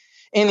stuff.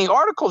 And the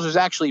Articles was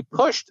actually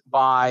pushed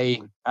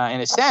in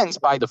a sense,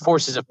 by the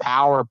forces of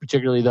power,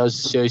 particularly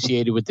those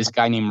associated with this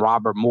guy named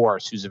Robert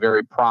Morris, who's a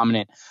very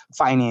prominent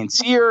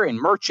financier and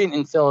merchant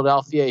in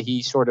Philadelphia.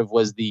 He sort of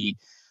was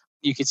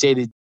you could say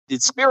the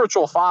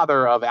spiritual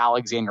father of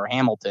Alexander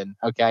Hamilton,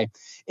 okay?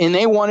 And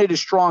they wanted a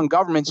strong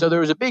government, so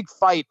there was a big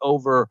fight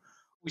over,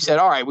 we said,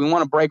 all right, we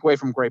want to break away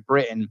from Great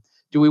Britain.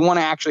 Do we want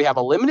to actually have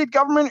a limited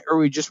government, or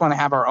we just want to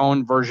have our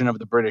own version of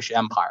the British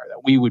Empire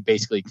that we would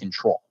basically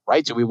control,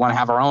 right? So we want to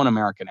have our own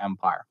American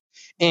empire.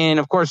 And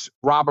of course,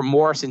 Robert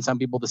Morris and some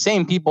people, the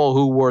same people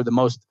who were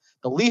the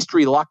least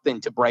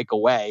reluctant to break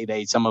away,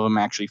 some of them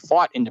actually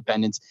fought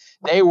independence.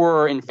 They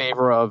were in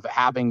favor of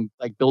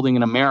building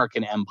an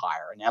American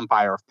empire, an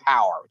empire of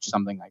power, which is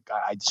something like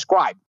I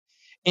described.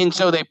 And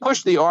so they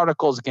pushed the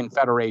Articles of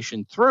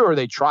Confederation through, or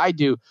they tried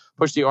to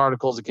push the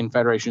Articles of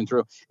Confederation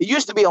through. It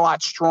used to be a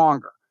lot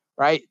stronger,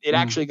 right? It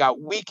actually got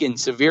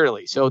weakened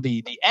severely. So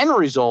the end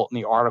result in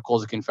the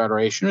Articles of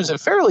Confederation was a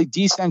fairly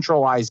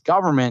decentralized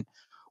government,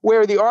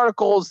 where the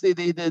Articles,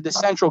 the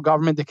central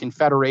government, the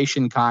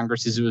Confederation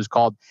Congress, as it was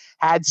called,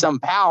 had some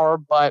power,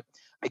 but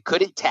they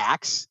couldn't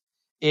tax.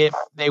 If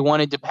they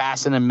wanted to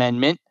pass an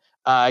amendment,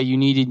 you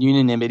needed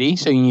unanimity,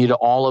 so you needed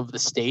all of the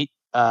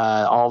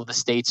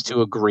states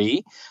to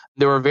agree.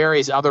 There were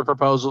various other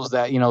proposals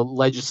that,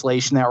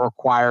 legislation that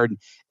required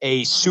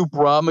a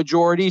supra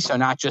majority, so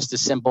not just a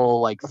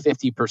simple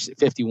 50%,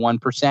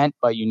 51%,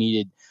 but you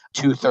needed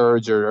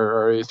 2/3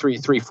 or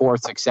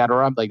 3/4,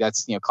 etc.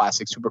 That's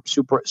classic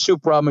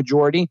supra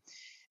majority.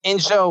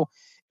 And so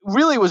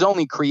really was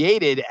only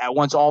created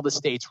once all the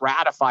states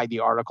ratified the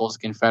Articles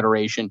of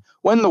Confederation,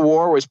 when the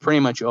war was pretty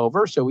much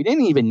over. So we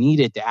didn't even need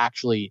it to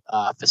actually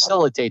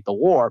facilitate the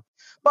war.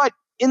 But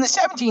in the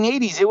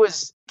 1780s,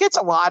 it gets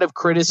a lot of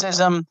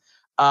criticism.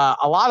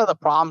 A lot of the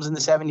problems in the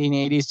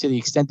 1780s, to the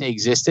extent they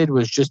existed,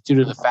 was just due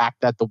to the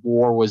fact that the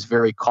war was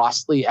very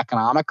costly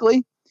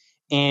economically.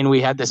 And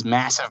we had this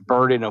massive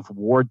burden of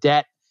war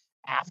debt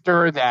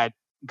after that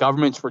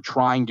governments were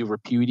trying to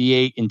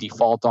repudiate and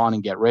default on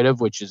and get rid of,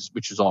 which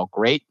is all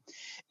great.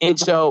 And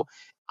so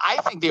I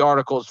think the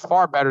Articles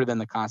far better than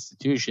the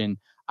Constitution.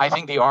 I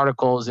think the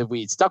Articles, if we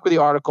had stuck with the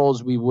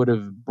Articles, we would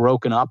have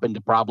broken up into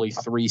probably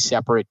 3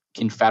 separate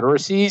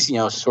confederacies,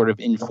 sort of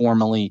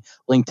informally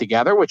linked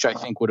together, which I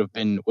think would have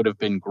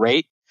been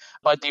great.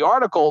 But the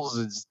Articles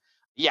is,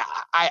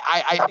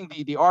 I think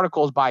the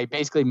Articles, by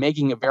basically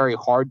making it very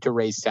hard to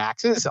raise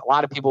taxes, a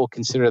lot of people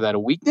consider that a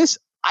weakness.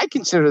 I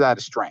consider that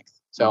a strength.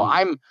 So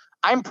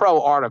I'm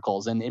pro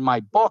Articles, and in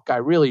my book, I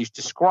really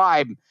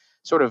describe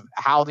sort of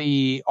how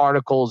the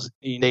Articles,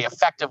 they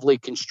effectively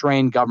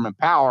constrained government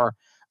power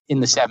in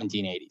the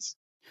 1780s.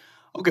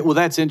 Okay, well,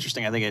 that's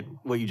interesting. I think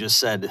what you just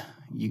said,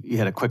 you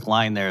had a quick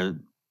line there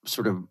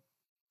sort of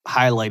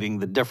highlighting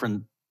the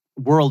different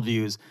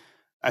worldviews.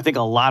 I think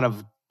a lot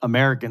of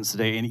Americans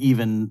today, and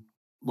even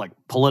like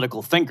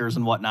political thinkers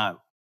and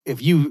whatnot,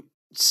 if you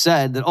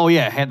said that, oh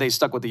yeah, had they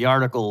stuck with the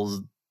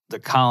Articles, the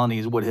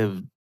colonies would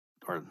have,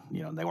 or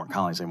they weren't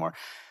colonies anymore,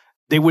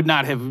 they would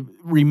not have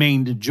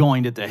remained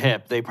joined at the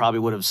hip. They probably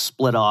would have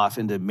split off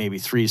into maybe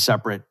three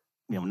separate,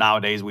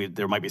 nowadays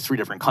there might be three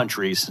different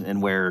countries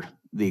in where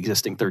the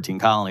existing 13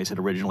 colonies had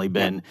originally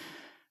been.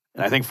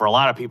 And I think for a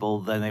lot of people,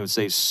 then they would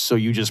say, so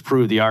you just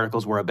proved the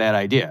Articles were a bad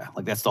idea.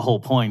 Like that's the whole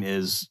point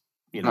is,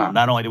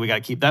 not only do we got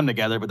to keep them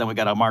together, but then we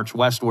got to march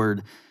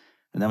westward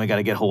and then we got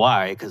to get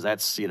Hawaii because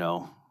that's,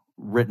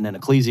 written in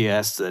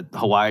Ecclesiastes that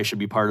Hawaii should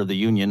be part of the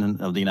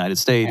Union of the United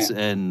States.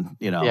 And,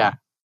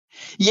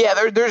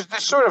 Yeah, there's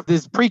sort of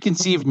this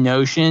preconceived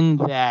notion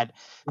that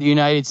the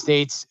United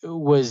States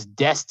was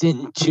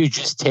destined to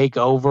just take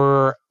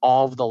over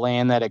all of the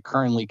land that it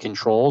currently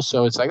controls.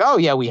 So it's like, oh,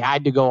 yeah, we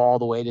had to go all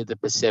the way to the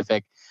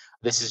Pacific.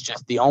 This is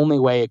just the only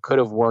way it could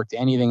have worked.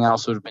 Anything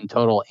else would have been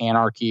total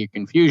anarchy or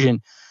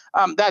confusion.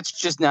 That's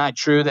just not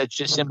true. That's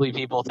just simply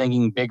people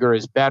thinking bigger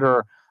is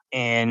better.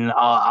 And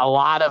a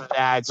lot of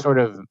that sort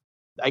of,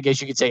 I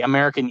guess you could say,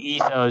 American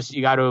ethos,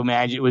 you got to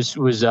imagine it was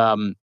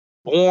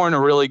born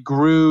or really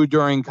grew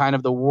during kind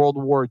of the World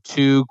War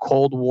II,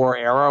 Cold War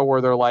era,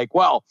 where they're like,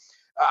 well,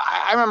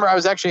 I remember I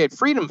was actually at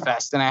Freedom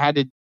Fest and I had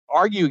to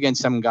argue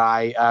against some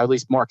guy, at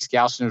least Mark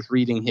Skousen was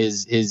reading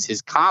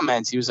his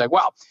comments. He was like,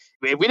 well,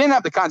 if we didn't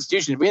have the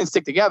Constitution, if we didn't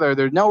stick together,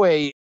 there's no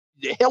way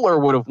Hitler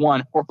would have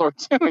won World War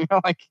II.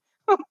 Like,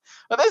 well,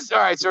 this, all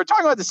right, so we're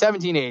talking about the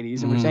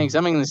 1780s and we're saying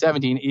something in the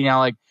 17,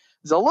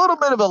 there's a little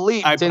bit of a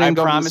leap. I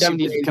promise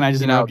you. Can I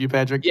just interrupt you,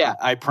 Patrick? Yeah.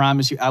 I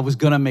promise you. I was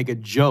going to make a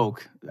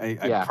joke.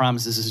 I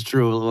promise this is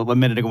true. A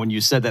minute ago when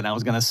you said that, and I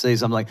was going to say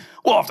something like,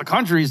 well, if the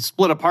countries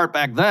split apart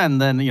back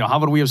then, how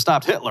would we have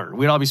stopped Hitler?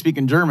 We'd all be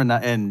speaking German.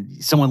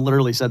 And someone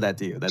literally said that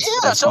to you.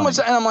 That's someone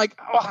said, and I'm like,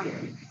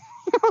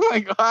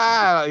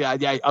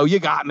 oh, you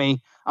got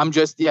me. I'm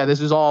just,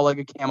 this is all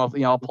like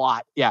a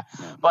plot. Yeah.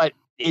 But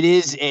it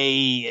is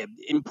a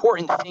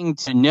important thing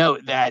to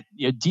note that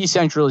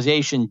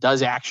decentralization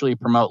does actually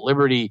promote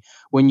liberty.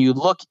 When you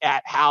look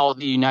at how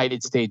the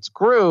United States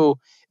grew,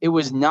 it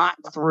was not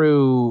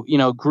through,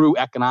 grew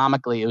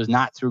economically. It was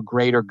not through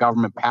greater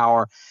government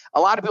power.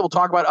 A lot of people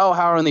talk about,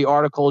 how in the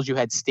Articles you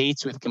had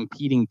states with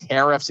competing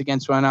tariffs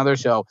against one another.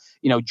 So,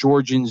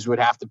 Georgians would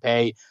have to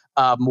pay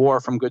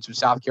more from goods from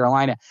South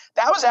Carolina.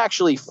 That was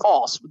actually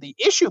false. The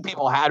issue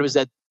people had was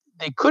that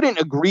they couldn't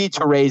agree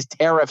to raise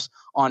tariffs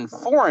on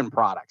foreign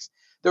products.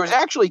 There was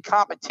actually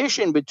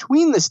competition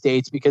between the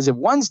states because if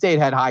one state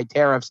had high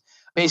tariffs,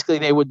 basically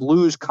they would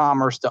lose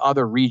commerce to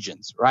other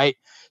regions, right?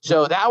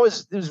 So it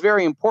was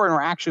very important.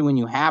 Or actually, when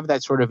you have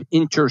that sort of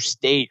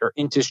interstate or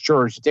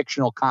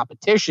interjurisdictional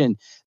competition,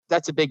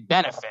 that's a big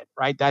benefit,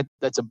 right?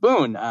 That's a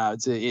boon.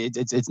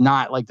 It's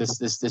not like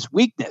this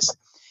weakness.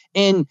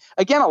 And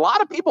again, a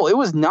lot of people, it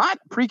was not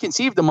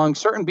preconceived among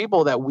certain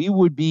people that we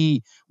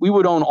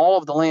would own all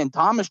of the land.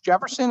 Thomas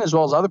Jefferson, as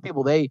well as other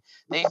people, they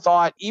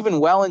thought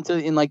even well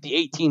in like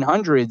the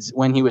 1800s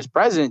when he was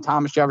president,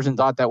 Thomas Jefferson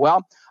thought that,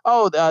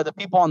 the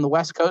people on the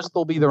West Coast,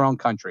 they'll be their own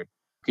country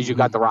because you've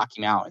got the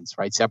Rocky Mountains,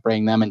 right,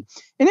 separating them. And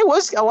it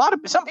was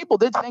some people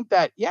did think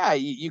that,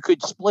 you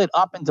could split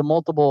up into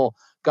multiple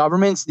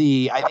governments.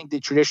 I think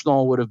the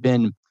traditional would have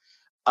been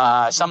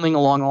something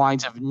along the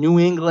lines of New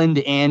England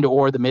and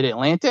or the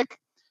Mid-Atlantic.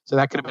 So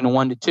that could have been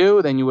 1 to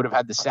 2. Then you would have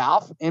had the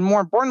South. And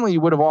more importantly, you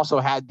would have also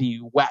had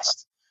the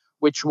West,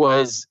 which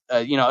was,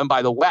 and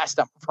by the West,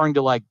 I'm referring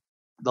to like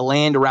the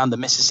land around the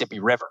Mississippi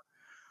River,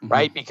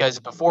 right? Because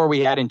before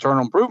we had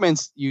internal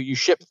improvements, you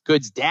shipped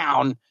goods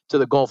down to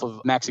the Gulf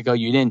of Mexico.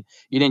 You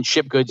didn't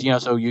ship goods,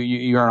 so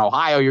you're in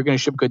Ohio, you're going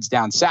to ship goods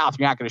down south.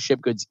 You're not going to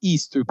ship goods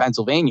east through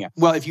Pennsylvania.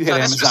 Well, if you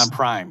had Amazon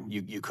Prime,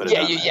 you could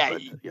have you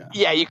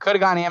could have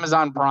gone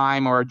Amazon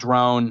Prime or a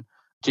drone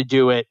to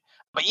do it.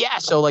 But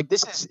so like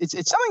this is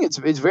it's something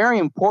it's very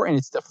important.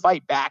 It's to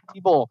fight back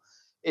people.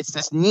 It's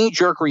this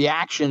knee-jerk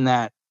reaction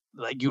that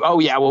like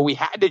we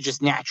had to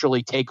just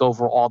naturally take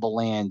over all the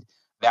land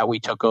that we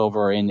took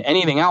over, and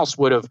anything else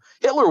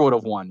Hitler would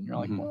have won. And you're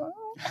like, well.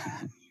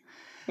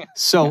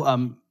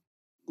 So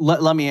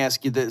let me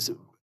ask you this.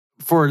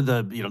 For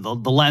the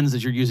the lens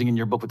that you're using in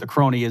your book with the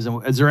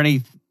cronyism, is there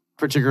any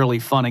particularly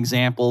fun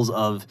examples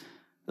of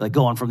like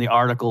going from the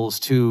Articles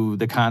to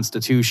the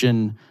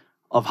Constitution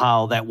of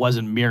how that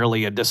wasn't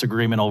merely a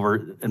disagreement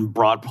over in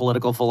broad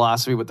political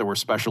philosophy, but there were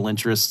special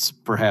interests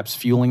perhaps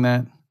fueling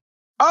that?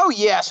 Oh,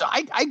 yeah. So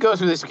I go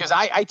through this because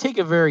I take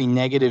a very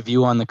negative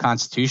view on the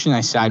Constitution.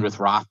 I side with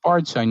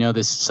Rothbard. So I know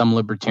some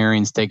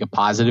libertarians take a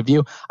positive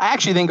view. I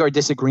actually think our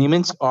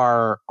disagreements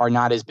are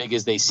not as big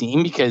as they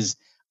seem because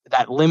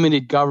that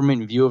limited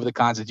government view of the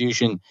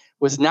Constitution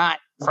was not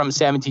from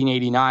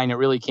 1789. It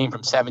really came from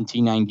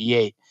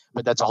 1798.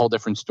 But that's a whole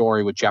different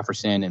story with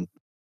Jefferson and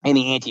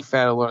any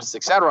anti-federalists,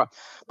 et cetera.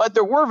 But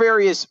there were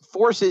various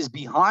forces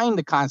behind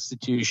the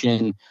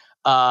Constitution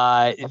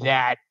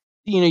that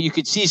you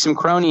could see some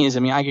cronyism. I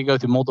mean, I could go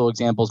through multiple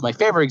examples. My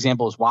favorite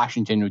example is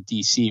Washington or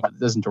D.C., but it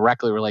doesn't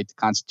directly relate to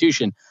the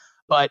Constitution.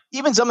 But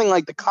even something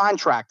like the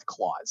Contract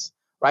Clause,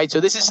 right? So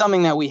this is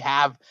something that we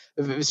have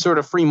sort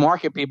of free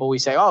market people. We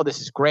say, oh, this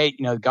is great.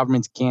 The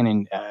governments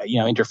can,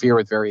 interfere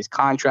with various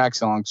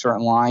contracts along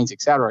certain lines,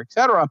 et cetera, et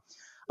cetera.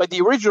 But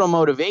the original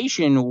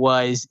motivation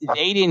was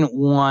they didn't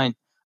want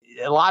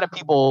a lot of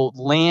people.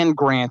 Land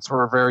grants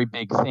were a very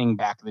big thing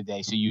back in the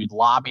day. So you'd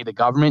lobby the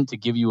government to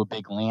give you a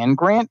big land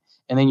grant,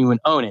 and then you would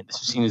own it. This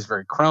was seen as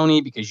very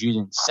crony because you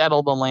didn't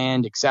settle the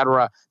land, et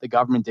cetera. The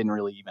government didn't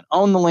really even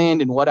own the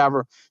land and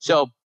whatever.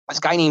 So this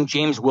guy named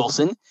James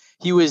Wilson,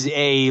 he was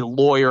a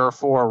lawyer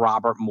for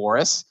Robert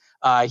Morris.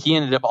 He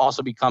ended up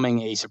also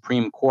becoming a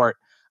Supreme Court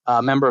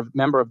member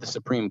of the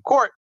Supreme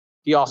Court.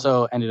 He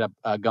also ended up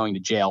going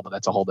to jail, but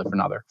that's a whole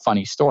different other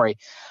funny story.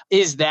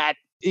 Is that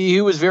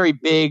he was very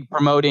big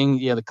promoting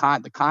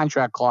the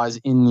contract clause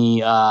in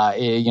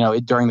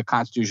the during the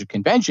Constitutional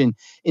Convention.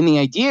 And the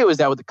idea was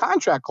that with the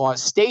contract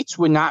clause, states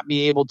would not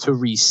be able to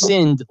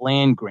rescind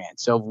land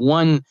grants. So if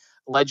one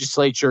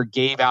legislature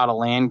gave out a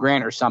land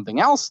grant or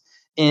something else,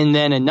 and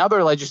then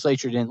another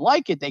legislature didn't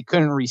like it, they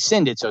couldn't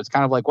rescind it. So it's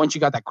kind of like once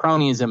you got that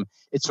cronyism,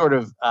 it's sort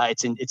of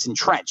it's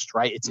entrenched,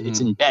 right?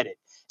 It's embedded.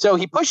 So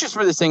he pushes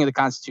for this thing in the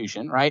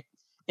Constitution, right?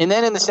 And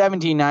then in the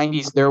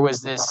 1790s, there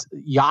was this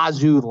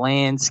Yazoo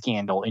land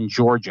scandal in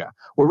Georgia,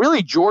 where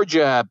really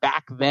Georgia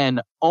back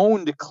then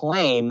owned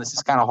claim. This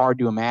is kind of hard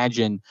to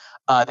imagine.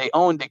 They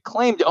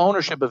claimed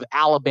ownership of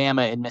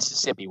Alabama and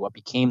Mississippi, what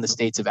became the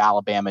states of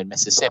Alabama and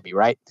Mississippi,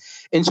 right?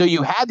 And so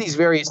you had these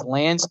various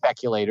land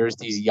speculators,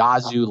 these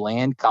Yazoo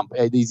land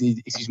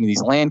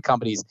these land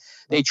companies.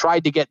 They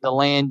tried to get the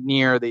land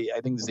near the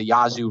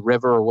Yazoo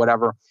River or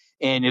whatever.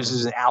 And this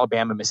is in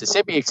Alabama,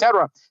 Mississippi, et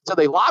cetera. So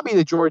they lobby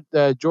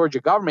the Georgia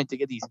government to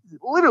get these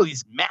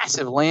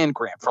massive land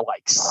grant for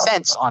like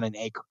cents on an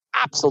acre,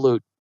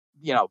 absolute,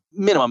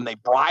 minimum. They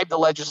bribed the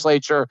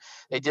legislature.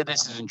 They did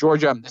this in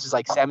Georgia. This is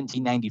like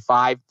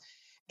 1795.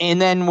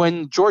 And then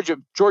when Georgia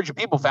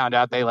people found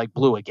out, they like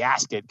blew a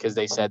gasket because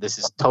they said this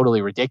is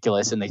totally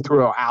ridiculous, and they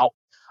threw out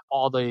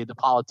all the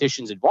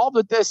politicians involved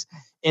with this,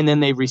 and then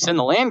they rescind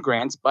the land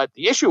grants. But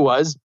the issue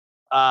was.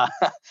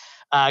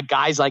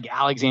 Guys like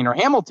Alexander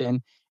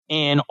Hamilton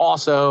and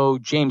also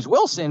James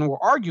Wilson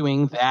were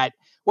arguing that,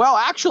 well,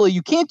 actually,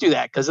 you can't do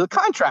that because of the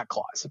contract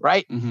clause,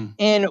 right? Mm-hmm.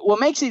 And what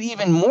makes it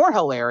even more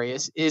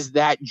hilarious is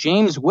that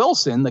James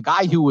Wilson, the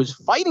guy who was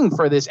fighting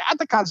for this at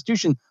the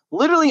Constitution,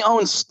 literally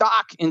owned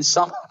stock in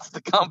some of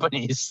the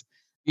companies,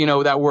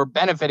 that were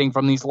benefiting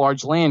from these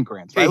large land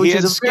grants. Right? He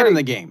had skin in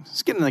the game.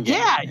 Skin in the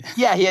game.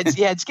 Yeah, he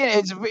had skin.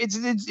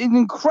 It's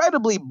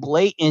incredibly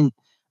blatant.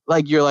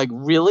 Like, you're like,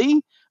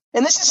 really?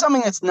 And this is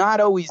something that's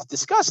not always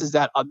discussed, is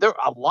that a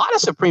lot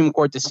of Supreme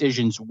Court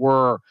decisions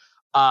were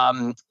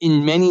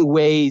in many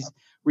ways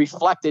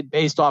reflected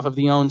based off of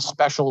the own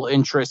special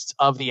interests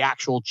of the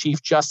actual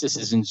Chief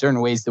Justices in certain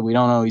ways that we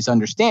don't always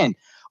understand.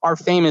 Our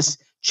famous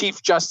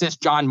Chief Justice,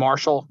 John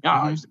Marshall,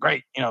 he's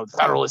great,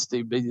 Federalist,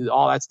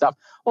 all that stuff.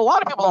 Well, a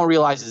lot of people don't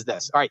realize is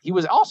this. All right, he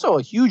was also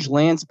a huge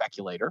land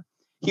speculator.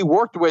 He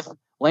worked with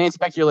land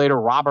speculator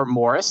Robert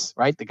Morris,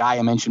 right, the guy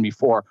I mentioned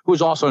before, who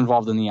was also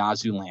involved in the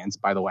Yazoo lands,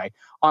 by the way,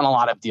 on a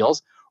lot of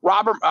deals.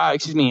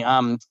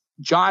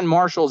 John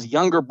Marshall's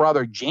younger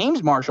brother,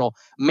 James Marshall,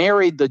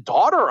 married the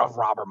daughter of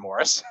Robert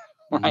Morris,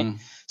 right? Mm-hmm.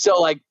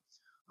 So, like,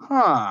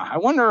 I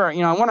wonder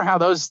how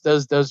those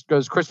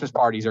Christmas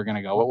parties are going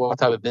to go, what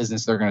type of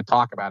business they're going to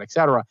talk about, et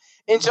cetera.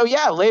 And so,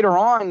 yeah, later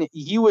on,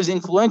 he was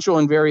influential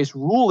in various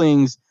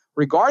rulings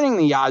regarding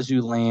the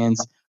Yazoo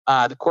lands.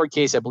 The court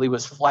case, I believe,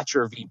 was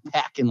Fletcher v.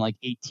 Peck in like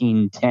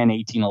 1810,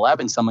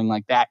 1811, something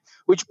like that,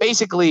 which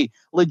basically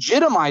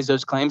legitimized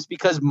those claims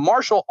because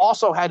Marshall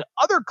also had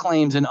other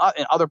claims in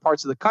other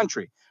parts of the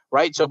country,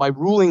 right? So by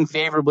ruling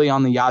favorably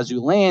on the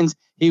Yazoo lands,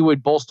 he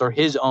would bolster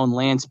his own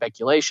land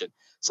speculation.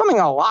 Something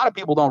a lot of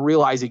people don't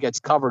realize. It gets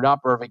covered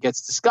up, or if it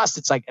gets discussed,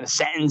 it's like in a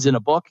sentence in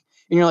a book.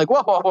 And you're like,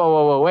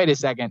 whoa, wait a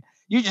second.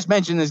 You just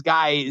mentioned this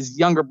guy, his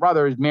younger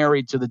brother is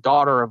married to the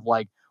daughter of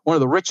like one of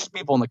the richest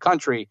people in the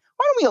country.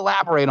 Why don't we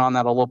elaborate on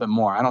that a little bit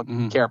more? I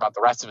don't care about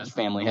the rest of his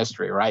family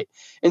history, right?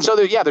 And so,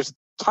 there's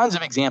tons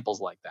of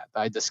examples like that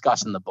I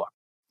discuss in the book.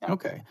 Yeah.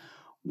 Okay.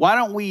 Why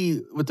don't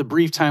we, with the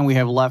brief time we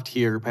have left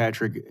here,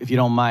 Patrick, if you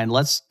don't mind,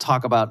 let's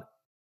talk about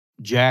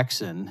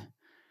Jackson.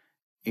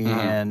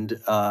 And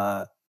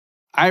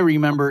I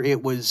remember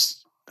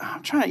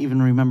I'm trying to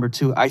even remember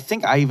too. I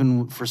think I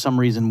even, for some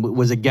reason,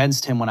 was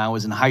against him when I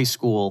was in high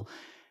school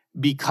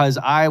because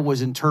I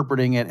was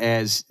interpreting it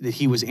as that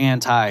he was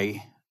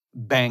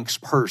anti-banks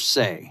per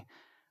se.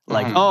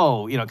 Like,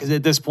 because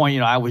at this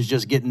point, I was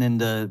just getting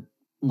into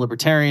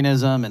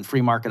libertarianism and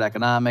free market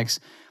economics.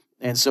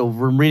 And so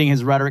we're reading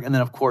his rhetoric. And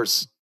then, of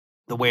course,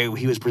 the way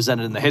he was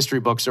presented in the history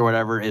books or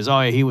whatever is,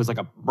 he was like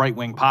a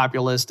right-wing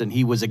populist and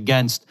he was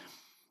against,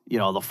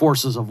 the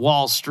forces of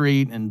Wall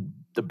Street and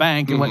the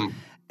bank.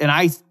 And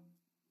I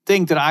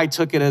think that I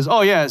took it as,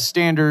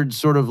 standard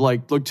sort of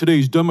like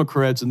today's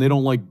Democrats and they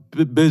don't like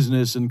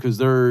business and because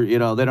they're, they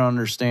don't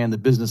understand that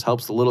business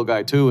helps the little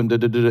guy too.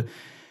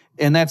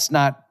 And that's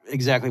not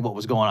exactly what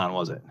was going on,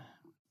 was it?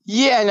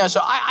 Yeah, no.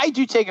 So I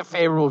do take a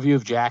favorable view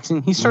of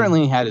Jackson. He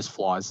certainly had his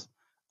flaws.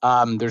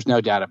 There's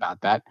no doubt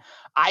about that.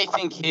 I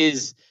think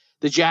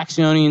the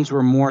Jacksonians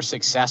were more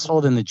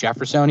successful than the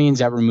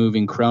Jeffersonians at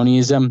removing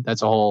cronyism.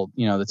 That's a whole,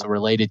 that's a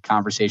related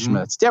conversation, but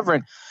that's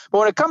different. But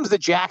when it comes to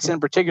Jackson in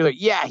particular,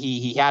 yeah,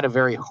 he had a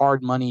very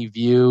hard money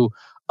view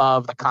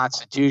of the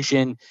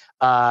Constitution.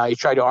 He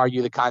tried to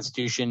argue the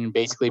Constitution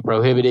basically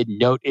prohibited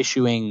note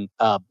issuing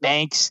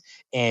banks,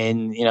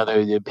 and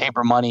the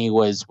paper money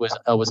was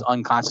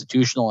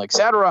unconstitutional,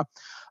 etc.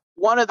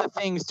 One of the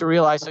things to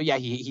realize, so yeah,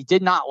 he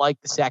did not like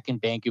the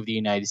Second Bank of the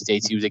United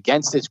States. He was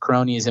against its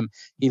cronyism.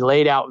 He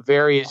laid out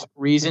various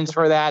reasons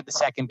for that. The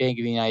Second Bank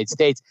of the United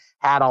States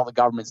had all the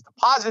government's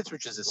deposits,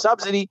 which is a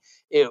subsidy.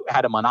 It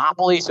had a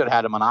monopoly, so it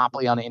had a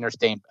monopoly on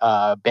interstate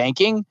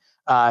banking,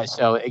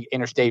 so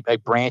interstate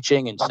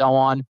branching and so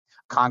on.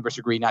 Congress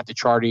agreed not to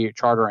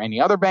charter any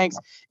other banks.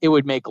 It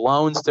would make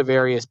loans to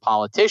various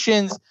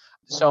politicians,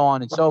 so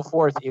on and so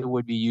forth. It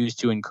would be used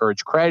to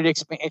encourage credit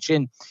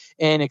expansion,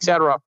 and et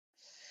cetera.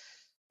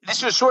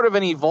 This was sort of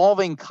an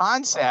evolving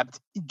concept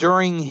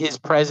during his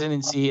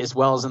presidency, as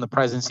well as in the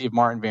presidency of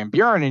Martin Van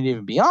Buren and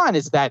even beyond,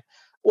 is that,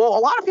 well, a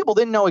lot of people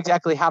didn't know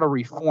exactly how to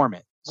reform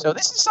it. So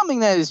this is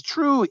something that is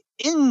true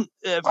in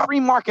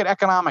free market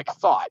economic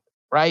thought,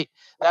 right?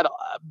 That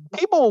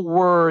people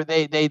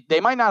they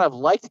might not have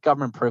liked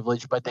government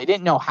privilege, but they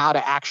didn't know how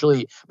to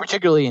actually,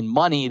 particularly in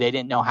money, they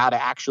didn't know how to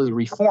actually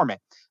reform it.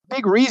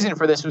 Big reason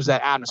for this was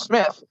that Adam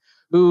Smith,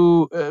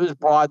 who was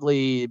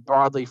broadly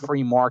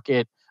free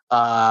market,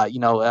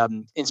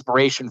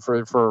 inspiration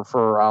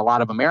for a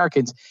lot of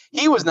Americans.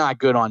 He was not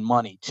good on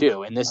money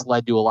too, and this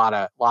led to a lot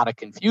of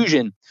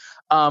confusion.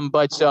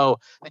 But so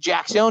the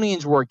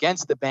Jacksonians were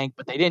against the bank,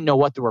 but they didn't know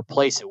what to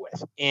replace it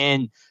with.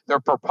 And their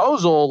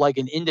proposal, like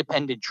an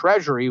independent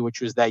treasury, which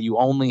was that you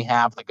only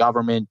have the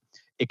government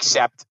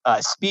accept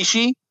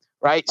specie,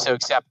 right? So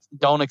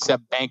don't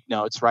accept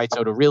banknotes, right?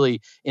 So to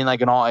really in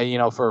like an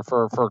all, for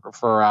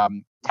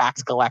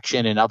tax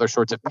collection and other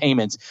sorts of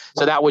payments.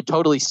 So that would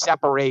totally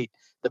separate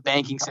the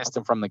banking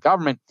system from the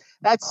government.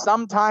 That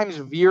sometimes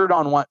veered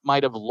on what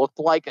might have looked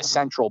like a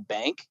central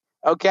bank,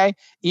 okay?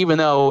 Even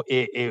though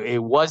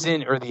it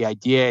wasn't, or the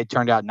idea, it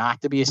turned out not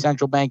to be a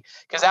central bank,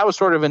 because that was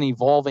sort of an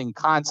evolving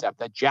concept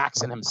that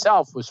Jackson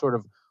himself was sort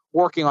of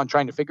working on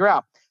trying to figure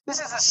out.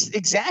 This is the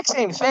exact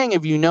same thing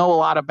if you know a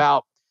lot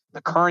about the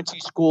currency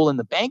school and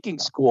the banking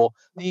school,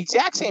 the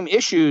exact same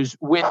issues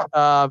with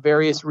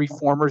various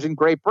reformers in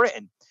Great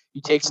Britain.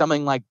 You take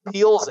something like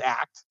Peel's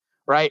Act,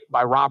 right,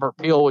 by Robert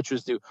Peel, which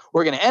was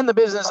we're going to end the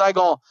business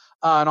cycle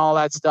and all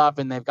that stuff.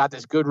 And they've got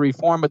this good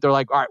reform, but they're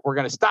like, all right, we're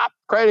going to stop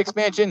credit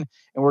expansion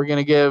and we're going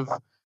to give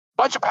a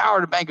bunch of power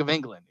to Bank of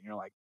England. And you're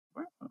like,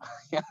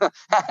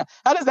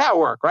 how does that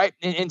work, right?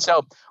 And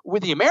so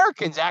with the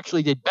Americans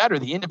actually did better.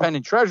 The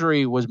independent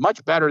treasury was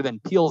much better than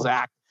Peel's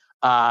Act.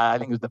 I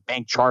think it was the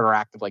Bank Charter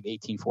Act of like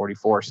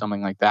 1844 or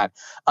something like that.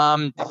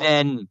 So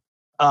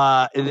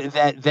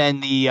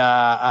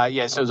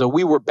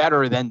we were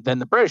better than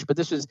the British, but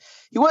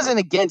he wasn't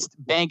against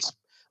banks.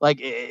 Like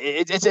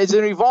it's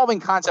an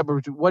evolving concept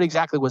of what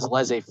exactly was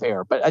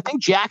laissez-faire. But I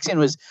think Jackson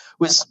was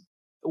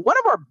one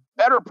of our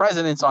better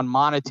presidents on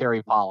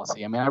monetary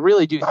policy. I mean, I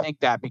really do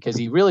think that, because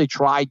he really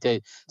tried to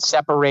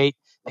separate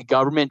the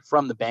government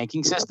from the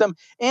banking system.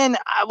 And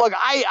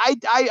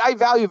I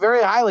value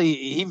very highly.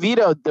 He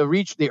vetoed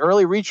the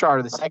early recharter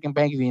of the Second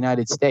Bank of the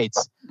United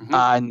States,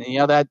 and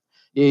that.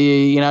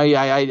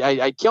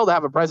 I'd kill to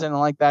have a president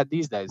like that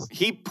these days.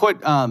 He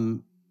put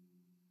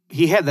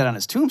he had that on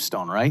his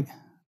tombstone, right?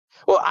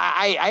 Well,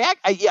 I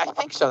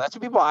think so. That's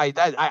what people.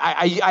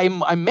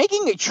 I'm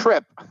making a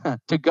trip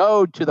to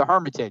go to the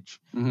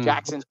Hermitage,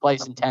 Jackson's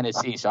place in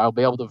Tennessee, so I'll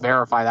be able to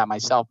verify that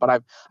myself.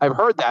 But I've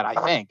heard that.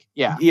 I think,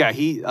 yeah.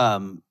 He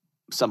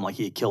something like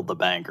he killed the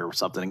bank or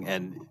something,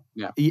 and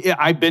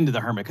I've been to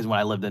the Hermit because when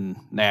I lived in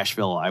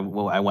Nashville, I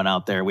went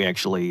out there. We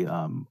actually.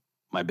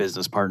 My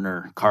business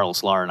partner, Carl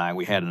Slar, and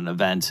we had an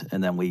event,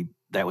 and then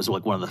that was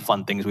like one of the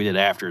fun things we did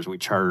after is we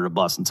chartered a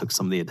bus and took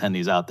some of the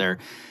attendees out there.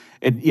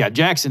 And yeah,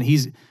 Jackson,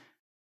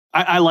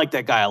 I like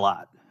that guy a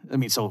lot. I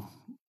mean, so,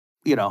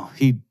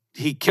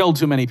 he killed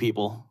too many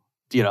people,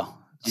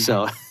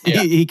 so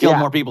he killed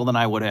more people than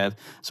I would have.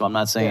 So I'm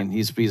not saying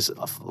he's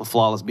a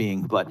flawless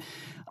being, but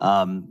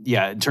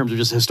in terms of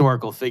just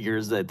historical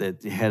figures that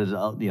had,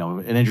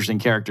 an interesting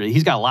character.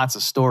 He's got lots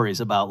of stories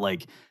about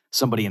like,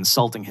 somebody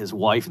insulting his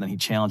wife, and then he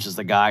challenges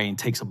the guy and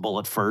takes a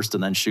bullet first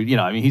and then shoot.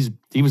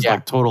 He was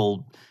like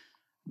total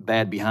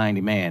bad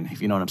behind man,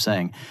 if you know what I'm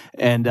saying.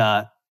 And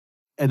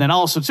then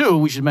also too,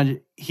 we should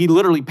mention he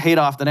literally paid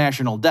off the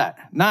national debt.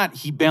 Not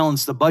he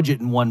balanced the budget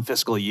in one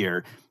fiscal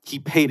year.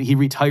 He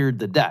retired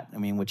the debt. I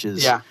mean, which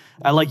is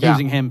I like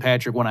using him,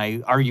 Patrick, when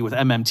I argue with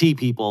MMT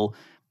people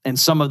and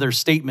some of their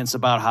statements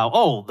about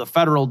how the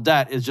federal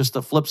debt is just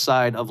the flip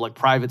side of like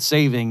private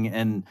saving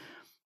and.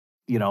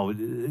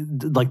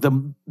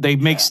 They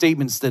make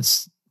statements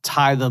that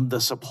tie the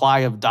supply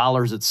of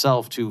dollars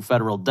itself to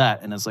federal debt.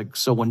 And it's like,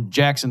 so when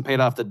Jackson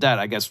paid off the debt,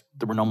 I guess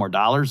there were no more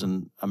dollars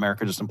and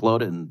America just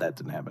imploded, and that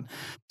didn't happen.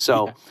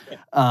 So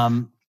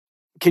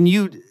can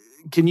you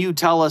can you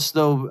tell us,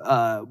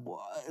 though,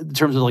 in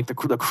terms of like the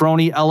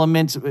crony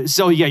element?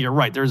 So, yeah, you're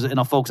right.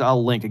 Folks,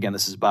 I'll link again.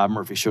 This is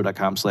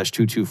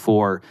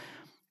bobmurphyshow.com/224.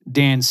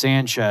 Dan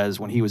Sanchez,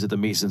 when he was at the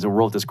Masons,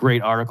 wrote this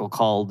great article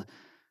called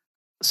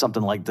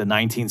something like the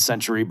 19th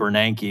Century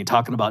Bernanke,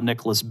 talking about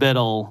Nicholas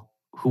Biddle,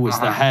 who was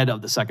the head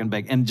of the second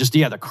bank, and just,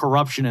 the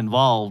corruption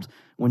involved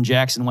when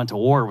Jackson went to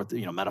war with,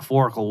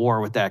 metaphorical war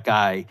with that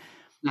guy,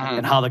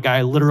 and how the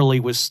guy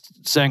literally was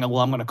saying, well,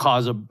 I'm going to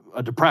cause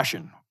a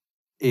depression,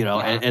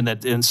 and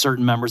that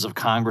certain members of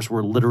Congress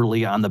were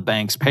literally on the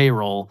bank's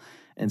payroll,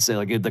 and say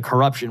like the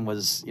corruption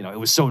was, it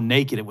was so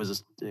naked, it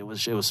was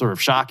sort of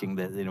shocking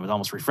that it was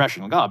almost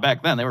refreshing. Like,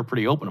 back then they were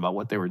pretty open about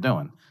what they were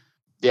doing.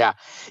 Yeah.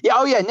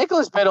 Oh, yeah.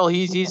 Nicholas Biddle,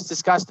 he's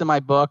discussed in my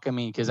book. I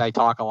mean, because I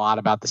talk a lot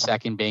about the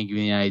second bank of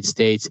the United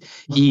States.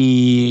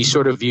 He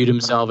sort of viewed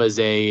himself as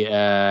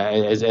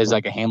as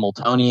like a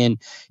Hamiltonian.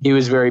 He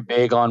was very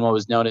big on what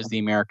was known as the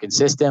American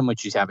system,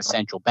 which is have a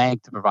central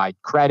bank to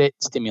provide credit,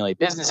 stimulate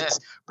businesses,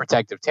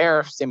 protective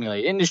tariffs,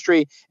 stimulate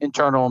industry,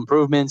 internal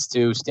improvements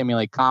to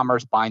stimulate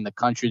commerce, bind the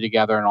country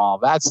together, and all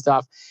of that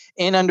stuff.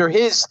 And under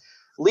his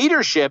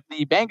leadership,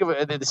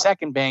 the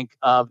second bank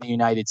of the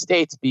United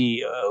States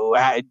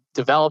had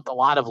developed a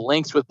lot of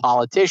links with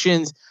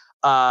politicians.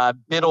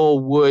 Biddle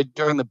would,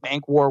 during the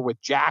bank war with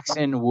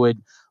Jackson,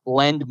 would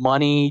lend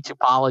money to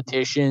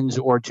politicians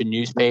or to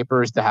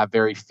newspapers to have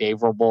very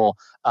favorable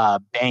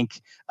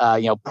bank,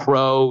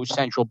 pro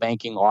central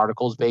banking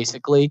articles,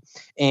 basically.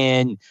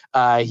 And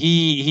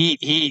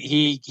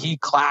he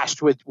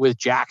clashed with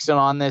Jackson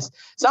on this.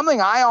 Something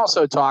I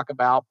also talk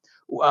about.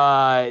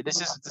 This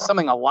is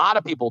something a lot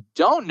of people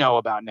don't know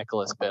about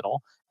Nicholas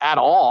Biddle at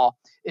all,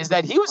 is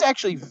that he was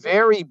actually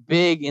very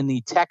big in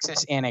the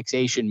Texas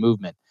annexation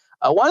movement.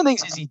 One of the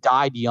things is he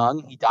died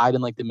young. He died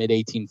in like the mid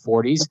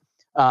 1840s.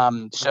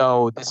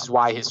 So this is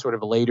why his sort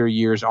of later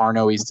years aren't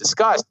always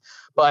discussed.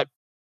 But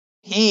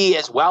he,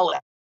 as well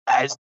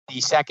as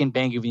the second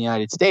bank of the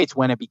United States,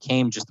 when it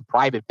became just a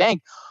private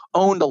bank,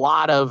 owned a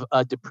lot of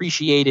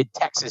depreciated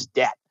Texas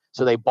debt.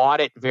 So they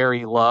bought it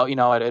very low,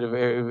 at a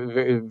very,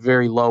 very,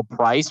 very low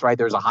price, right?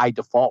 There's a high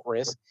default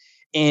risk.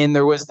 And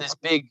there was this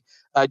big,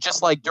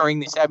 just like during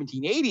the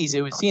 1780s,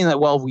 it was seen that,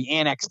 well, if we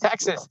annex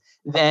Texas,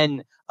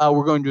 then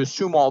we're going to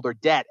assume all their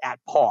debt at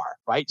par,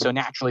 right? So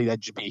naturally,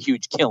 that should be a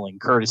huge killing,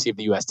 courtesy of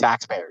the U.S.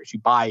 taxpayers. You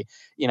buy,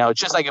 it's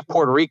just like if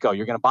Puerto Rico,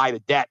 you're going to buy the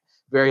debt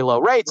very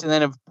low rates. And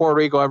then if Puerto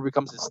Rico ever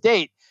becomes a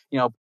state,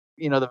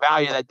 the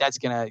value of that debt's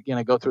going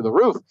to go through the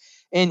roof.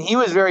 And he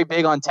was very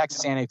big on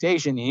Texas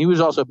annexation. And he was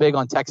also big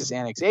on Texas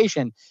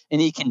annexation.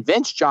 And he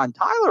convinced John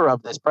Tyler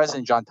of this.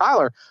 President John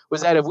Tyler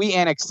was that if we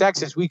annex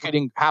Texas, we could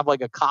have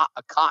like a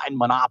cotton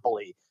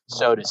monopoly,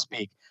 so to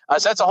speak.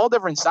 So that's a whole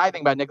different side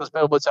thing about Nicholas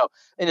Biddle. But so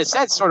in a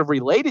sense, sort of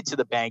related to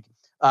the bank,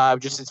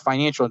 just its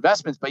financial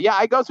investments. But yeah,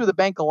 I go through the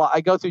bank a lot.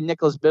 I go through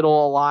Nicholas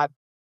Biddle a lot.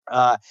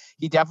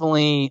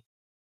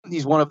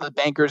 He's one of the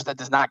bankers that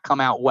does not come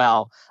out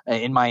well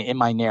in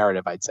my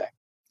narrative, I'd say.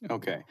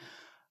 Okay.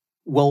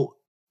 Well,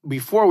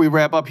 before we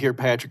wrap up here,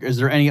 Patrick, is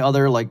there any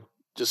other like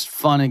just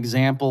fun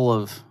example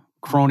of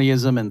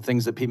cronyism and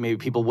things that maybe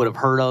people would have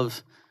heard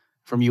of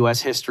from U.S.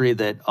 history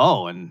that,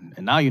 and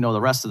now you know the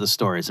rest of the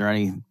story? Is there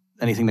anything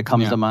that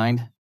comes to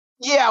mind?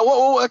 Yeah,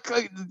 well,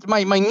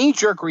 my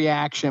knee-jerk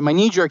reaction, my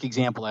knee-jerk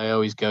example I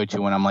always go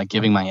to when I'm like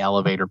giving my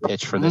elevator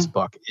pitch for this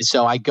book is,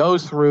 so I go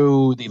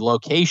through the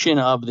location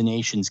of the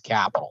nation's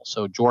capital,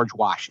 so George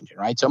Washington,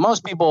 right? So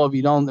most people, if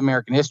you don't know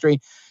American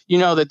history, you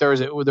know that there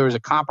was a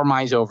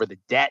compromise over the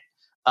debt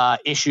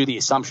issue, the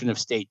assumption of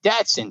state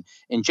debts, and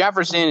in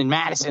Jefferson and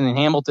Madison and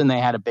Hamilton, they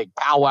had a big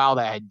powwow.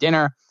 They had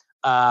dinner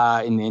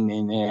out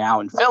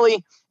in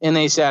Philly, and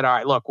they said, all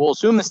right, look, we'll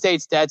assume the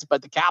state's debts,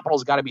 but the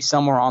capital's got to be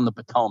somewhere on the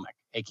Potomac,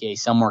 aka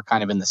somewhere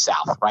kind of in the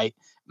South, right?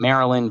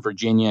 Maryland,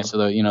 Virginia, so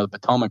the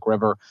Potomac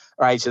River,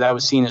 right? So that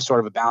was seen as sort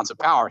of a balance of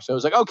power. So it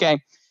was like,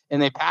 okay,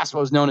 and they passed what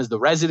was known as the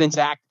Residence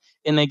Act,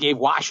 and they gave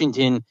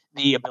Washington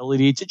the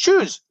ability to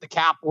choose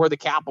where the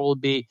capital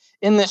would be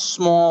in this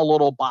small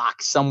little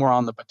box somewhere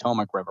on the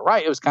Potomac River,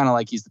 right? It was kind of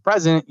like he's the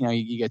president,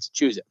 he gets to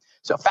choose it.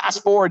 So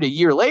fast forward a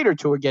year later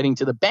to we're getting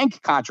to the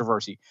bank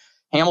controversy.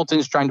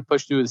 Hamilton's trying to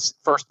push through this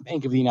first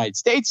bank of the United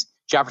States.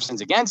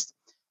 Jefferson's against.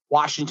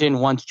 Washington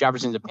wants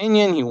Jefferson's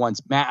opinion. He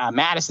wants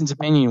Madison's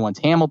opinion. He wants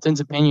Hamilton's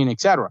opinion,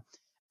 etc.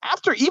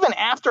 Even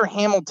after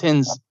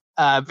Hamilton's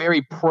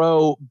very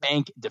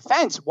pro-bank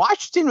defense,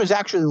 Washington was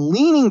actually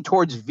leaning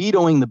towards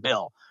vetoing the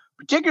bill,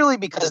 particularly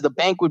because the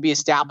bank would be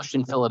established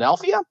in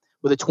Philadelphia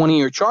with a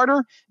 20-year charter.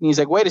 And he's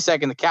like, wait a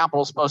second, the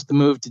capital is supposed to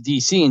move to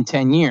D.C. in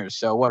 10 years.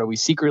 So what, are we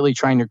secretly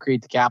trying to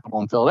create the capital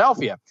in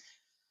Philadelphia?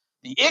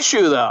 The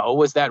issue, though,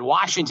 was that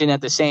Washington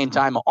at the same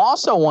time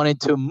also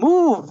wanted to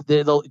move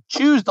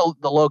choose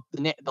the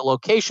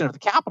location of the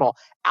capital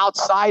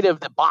outside of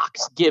the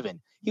box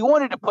given. He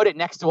wanted to put it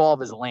next to all of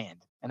his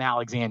land in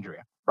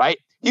Alexandria, right?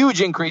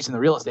 Huge increase in the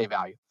real estate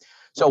value.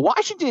 So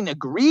Washington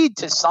agreed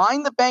to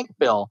sign the bank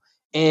bill,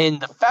 and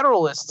the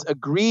Federalists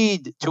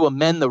agreed to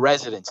amend the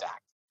Residence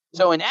Act.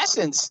 So in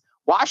essence,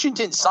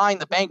 Washington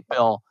signed the bank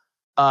bill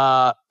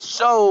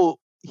so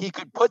he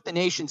could put the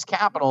nation's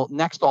capital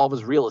next to all of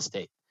his real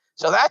estate.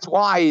 So that's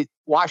why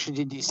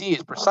Washington, D.C.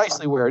 is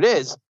precisely where it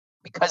is,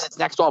 because it's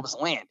next to all of his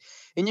land.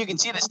 And you can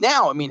see this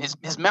now. I mean,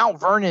 his Mount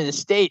Vernon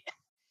estate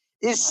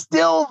is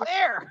still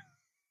there.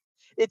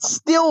 It's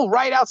still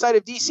right outside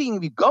of D.C. And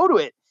if you go to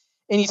it,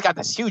 and he's got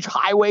this huge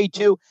highway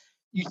too.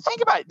 You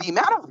think about it, the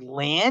amount of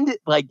land,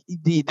 like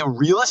the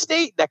real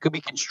estate that could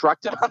be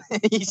constructed on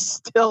it, he's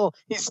still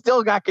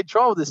got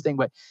control of this thing.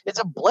 But it's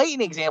a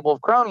blatant example of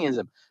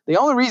cronyism. The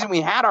only reason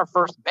we had our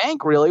first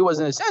bank really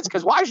was, in a sense,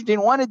 because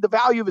Washington wanted the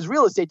value of his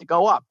real estate to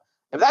go up.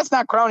 If that's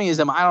not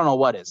cronyism, I don't know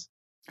what is.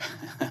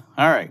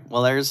 All right.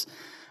 Well, there's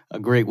a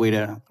great way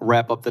to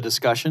wrap up the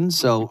discussion.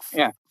 So,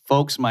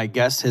 folks, my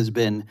guest has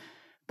been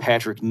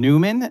Patrick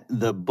Newman.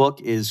 The book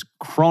is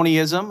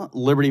Cronyism,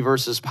 Liberty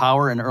versus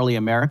Power in Early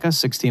America,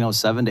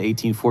 1607 to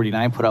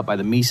 1849, put out by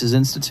the Mises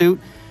Institute.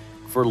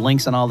 For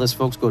links on all this,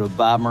 folks, go to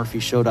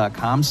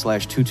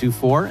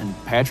bobmurphyshow.com/224.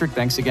 And Patrick,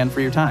 thanks again for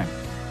your time.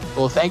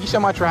 Well, thank you so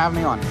much for having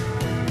me on.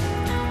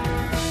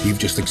 You've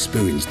just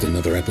experienced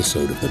another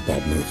episode of The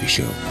Bob Murphy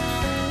Show,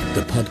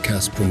 the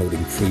podcast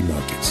promoting free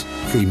markets,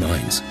 free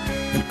minds,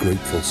 and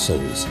grateful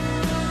souls.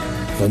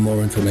 For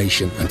more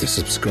information and to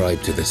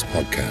subscribe to this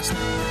podcast,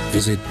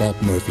 visit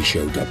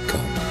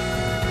bobmurphyshow.com.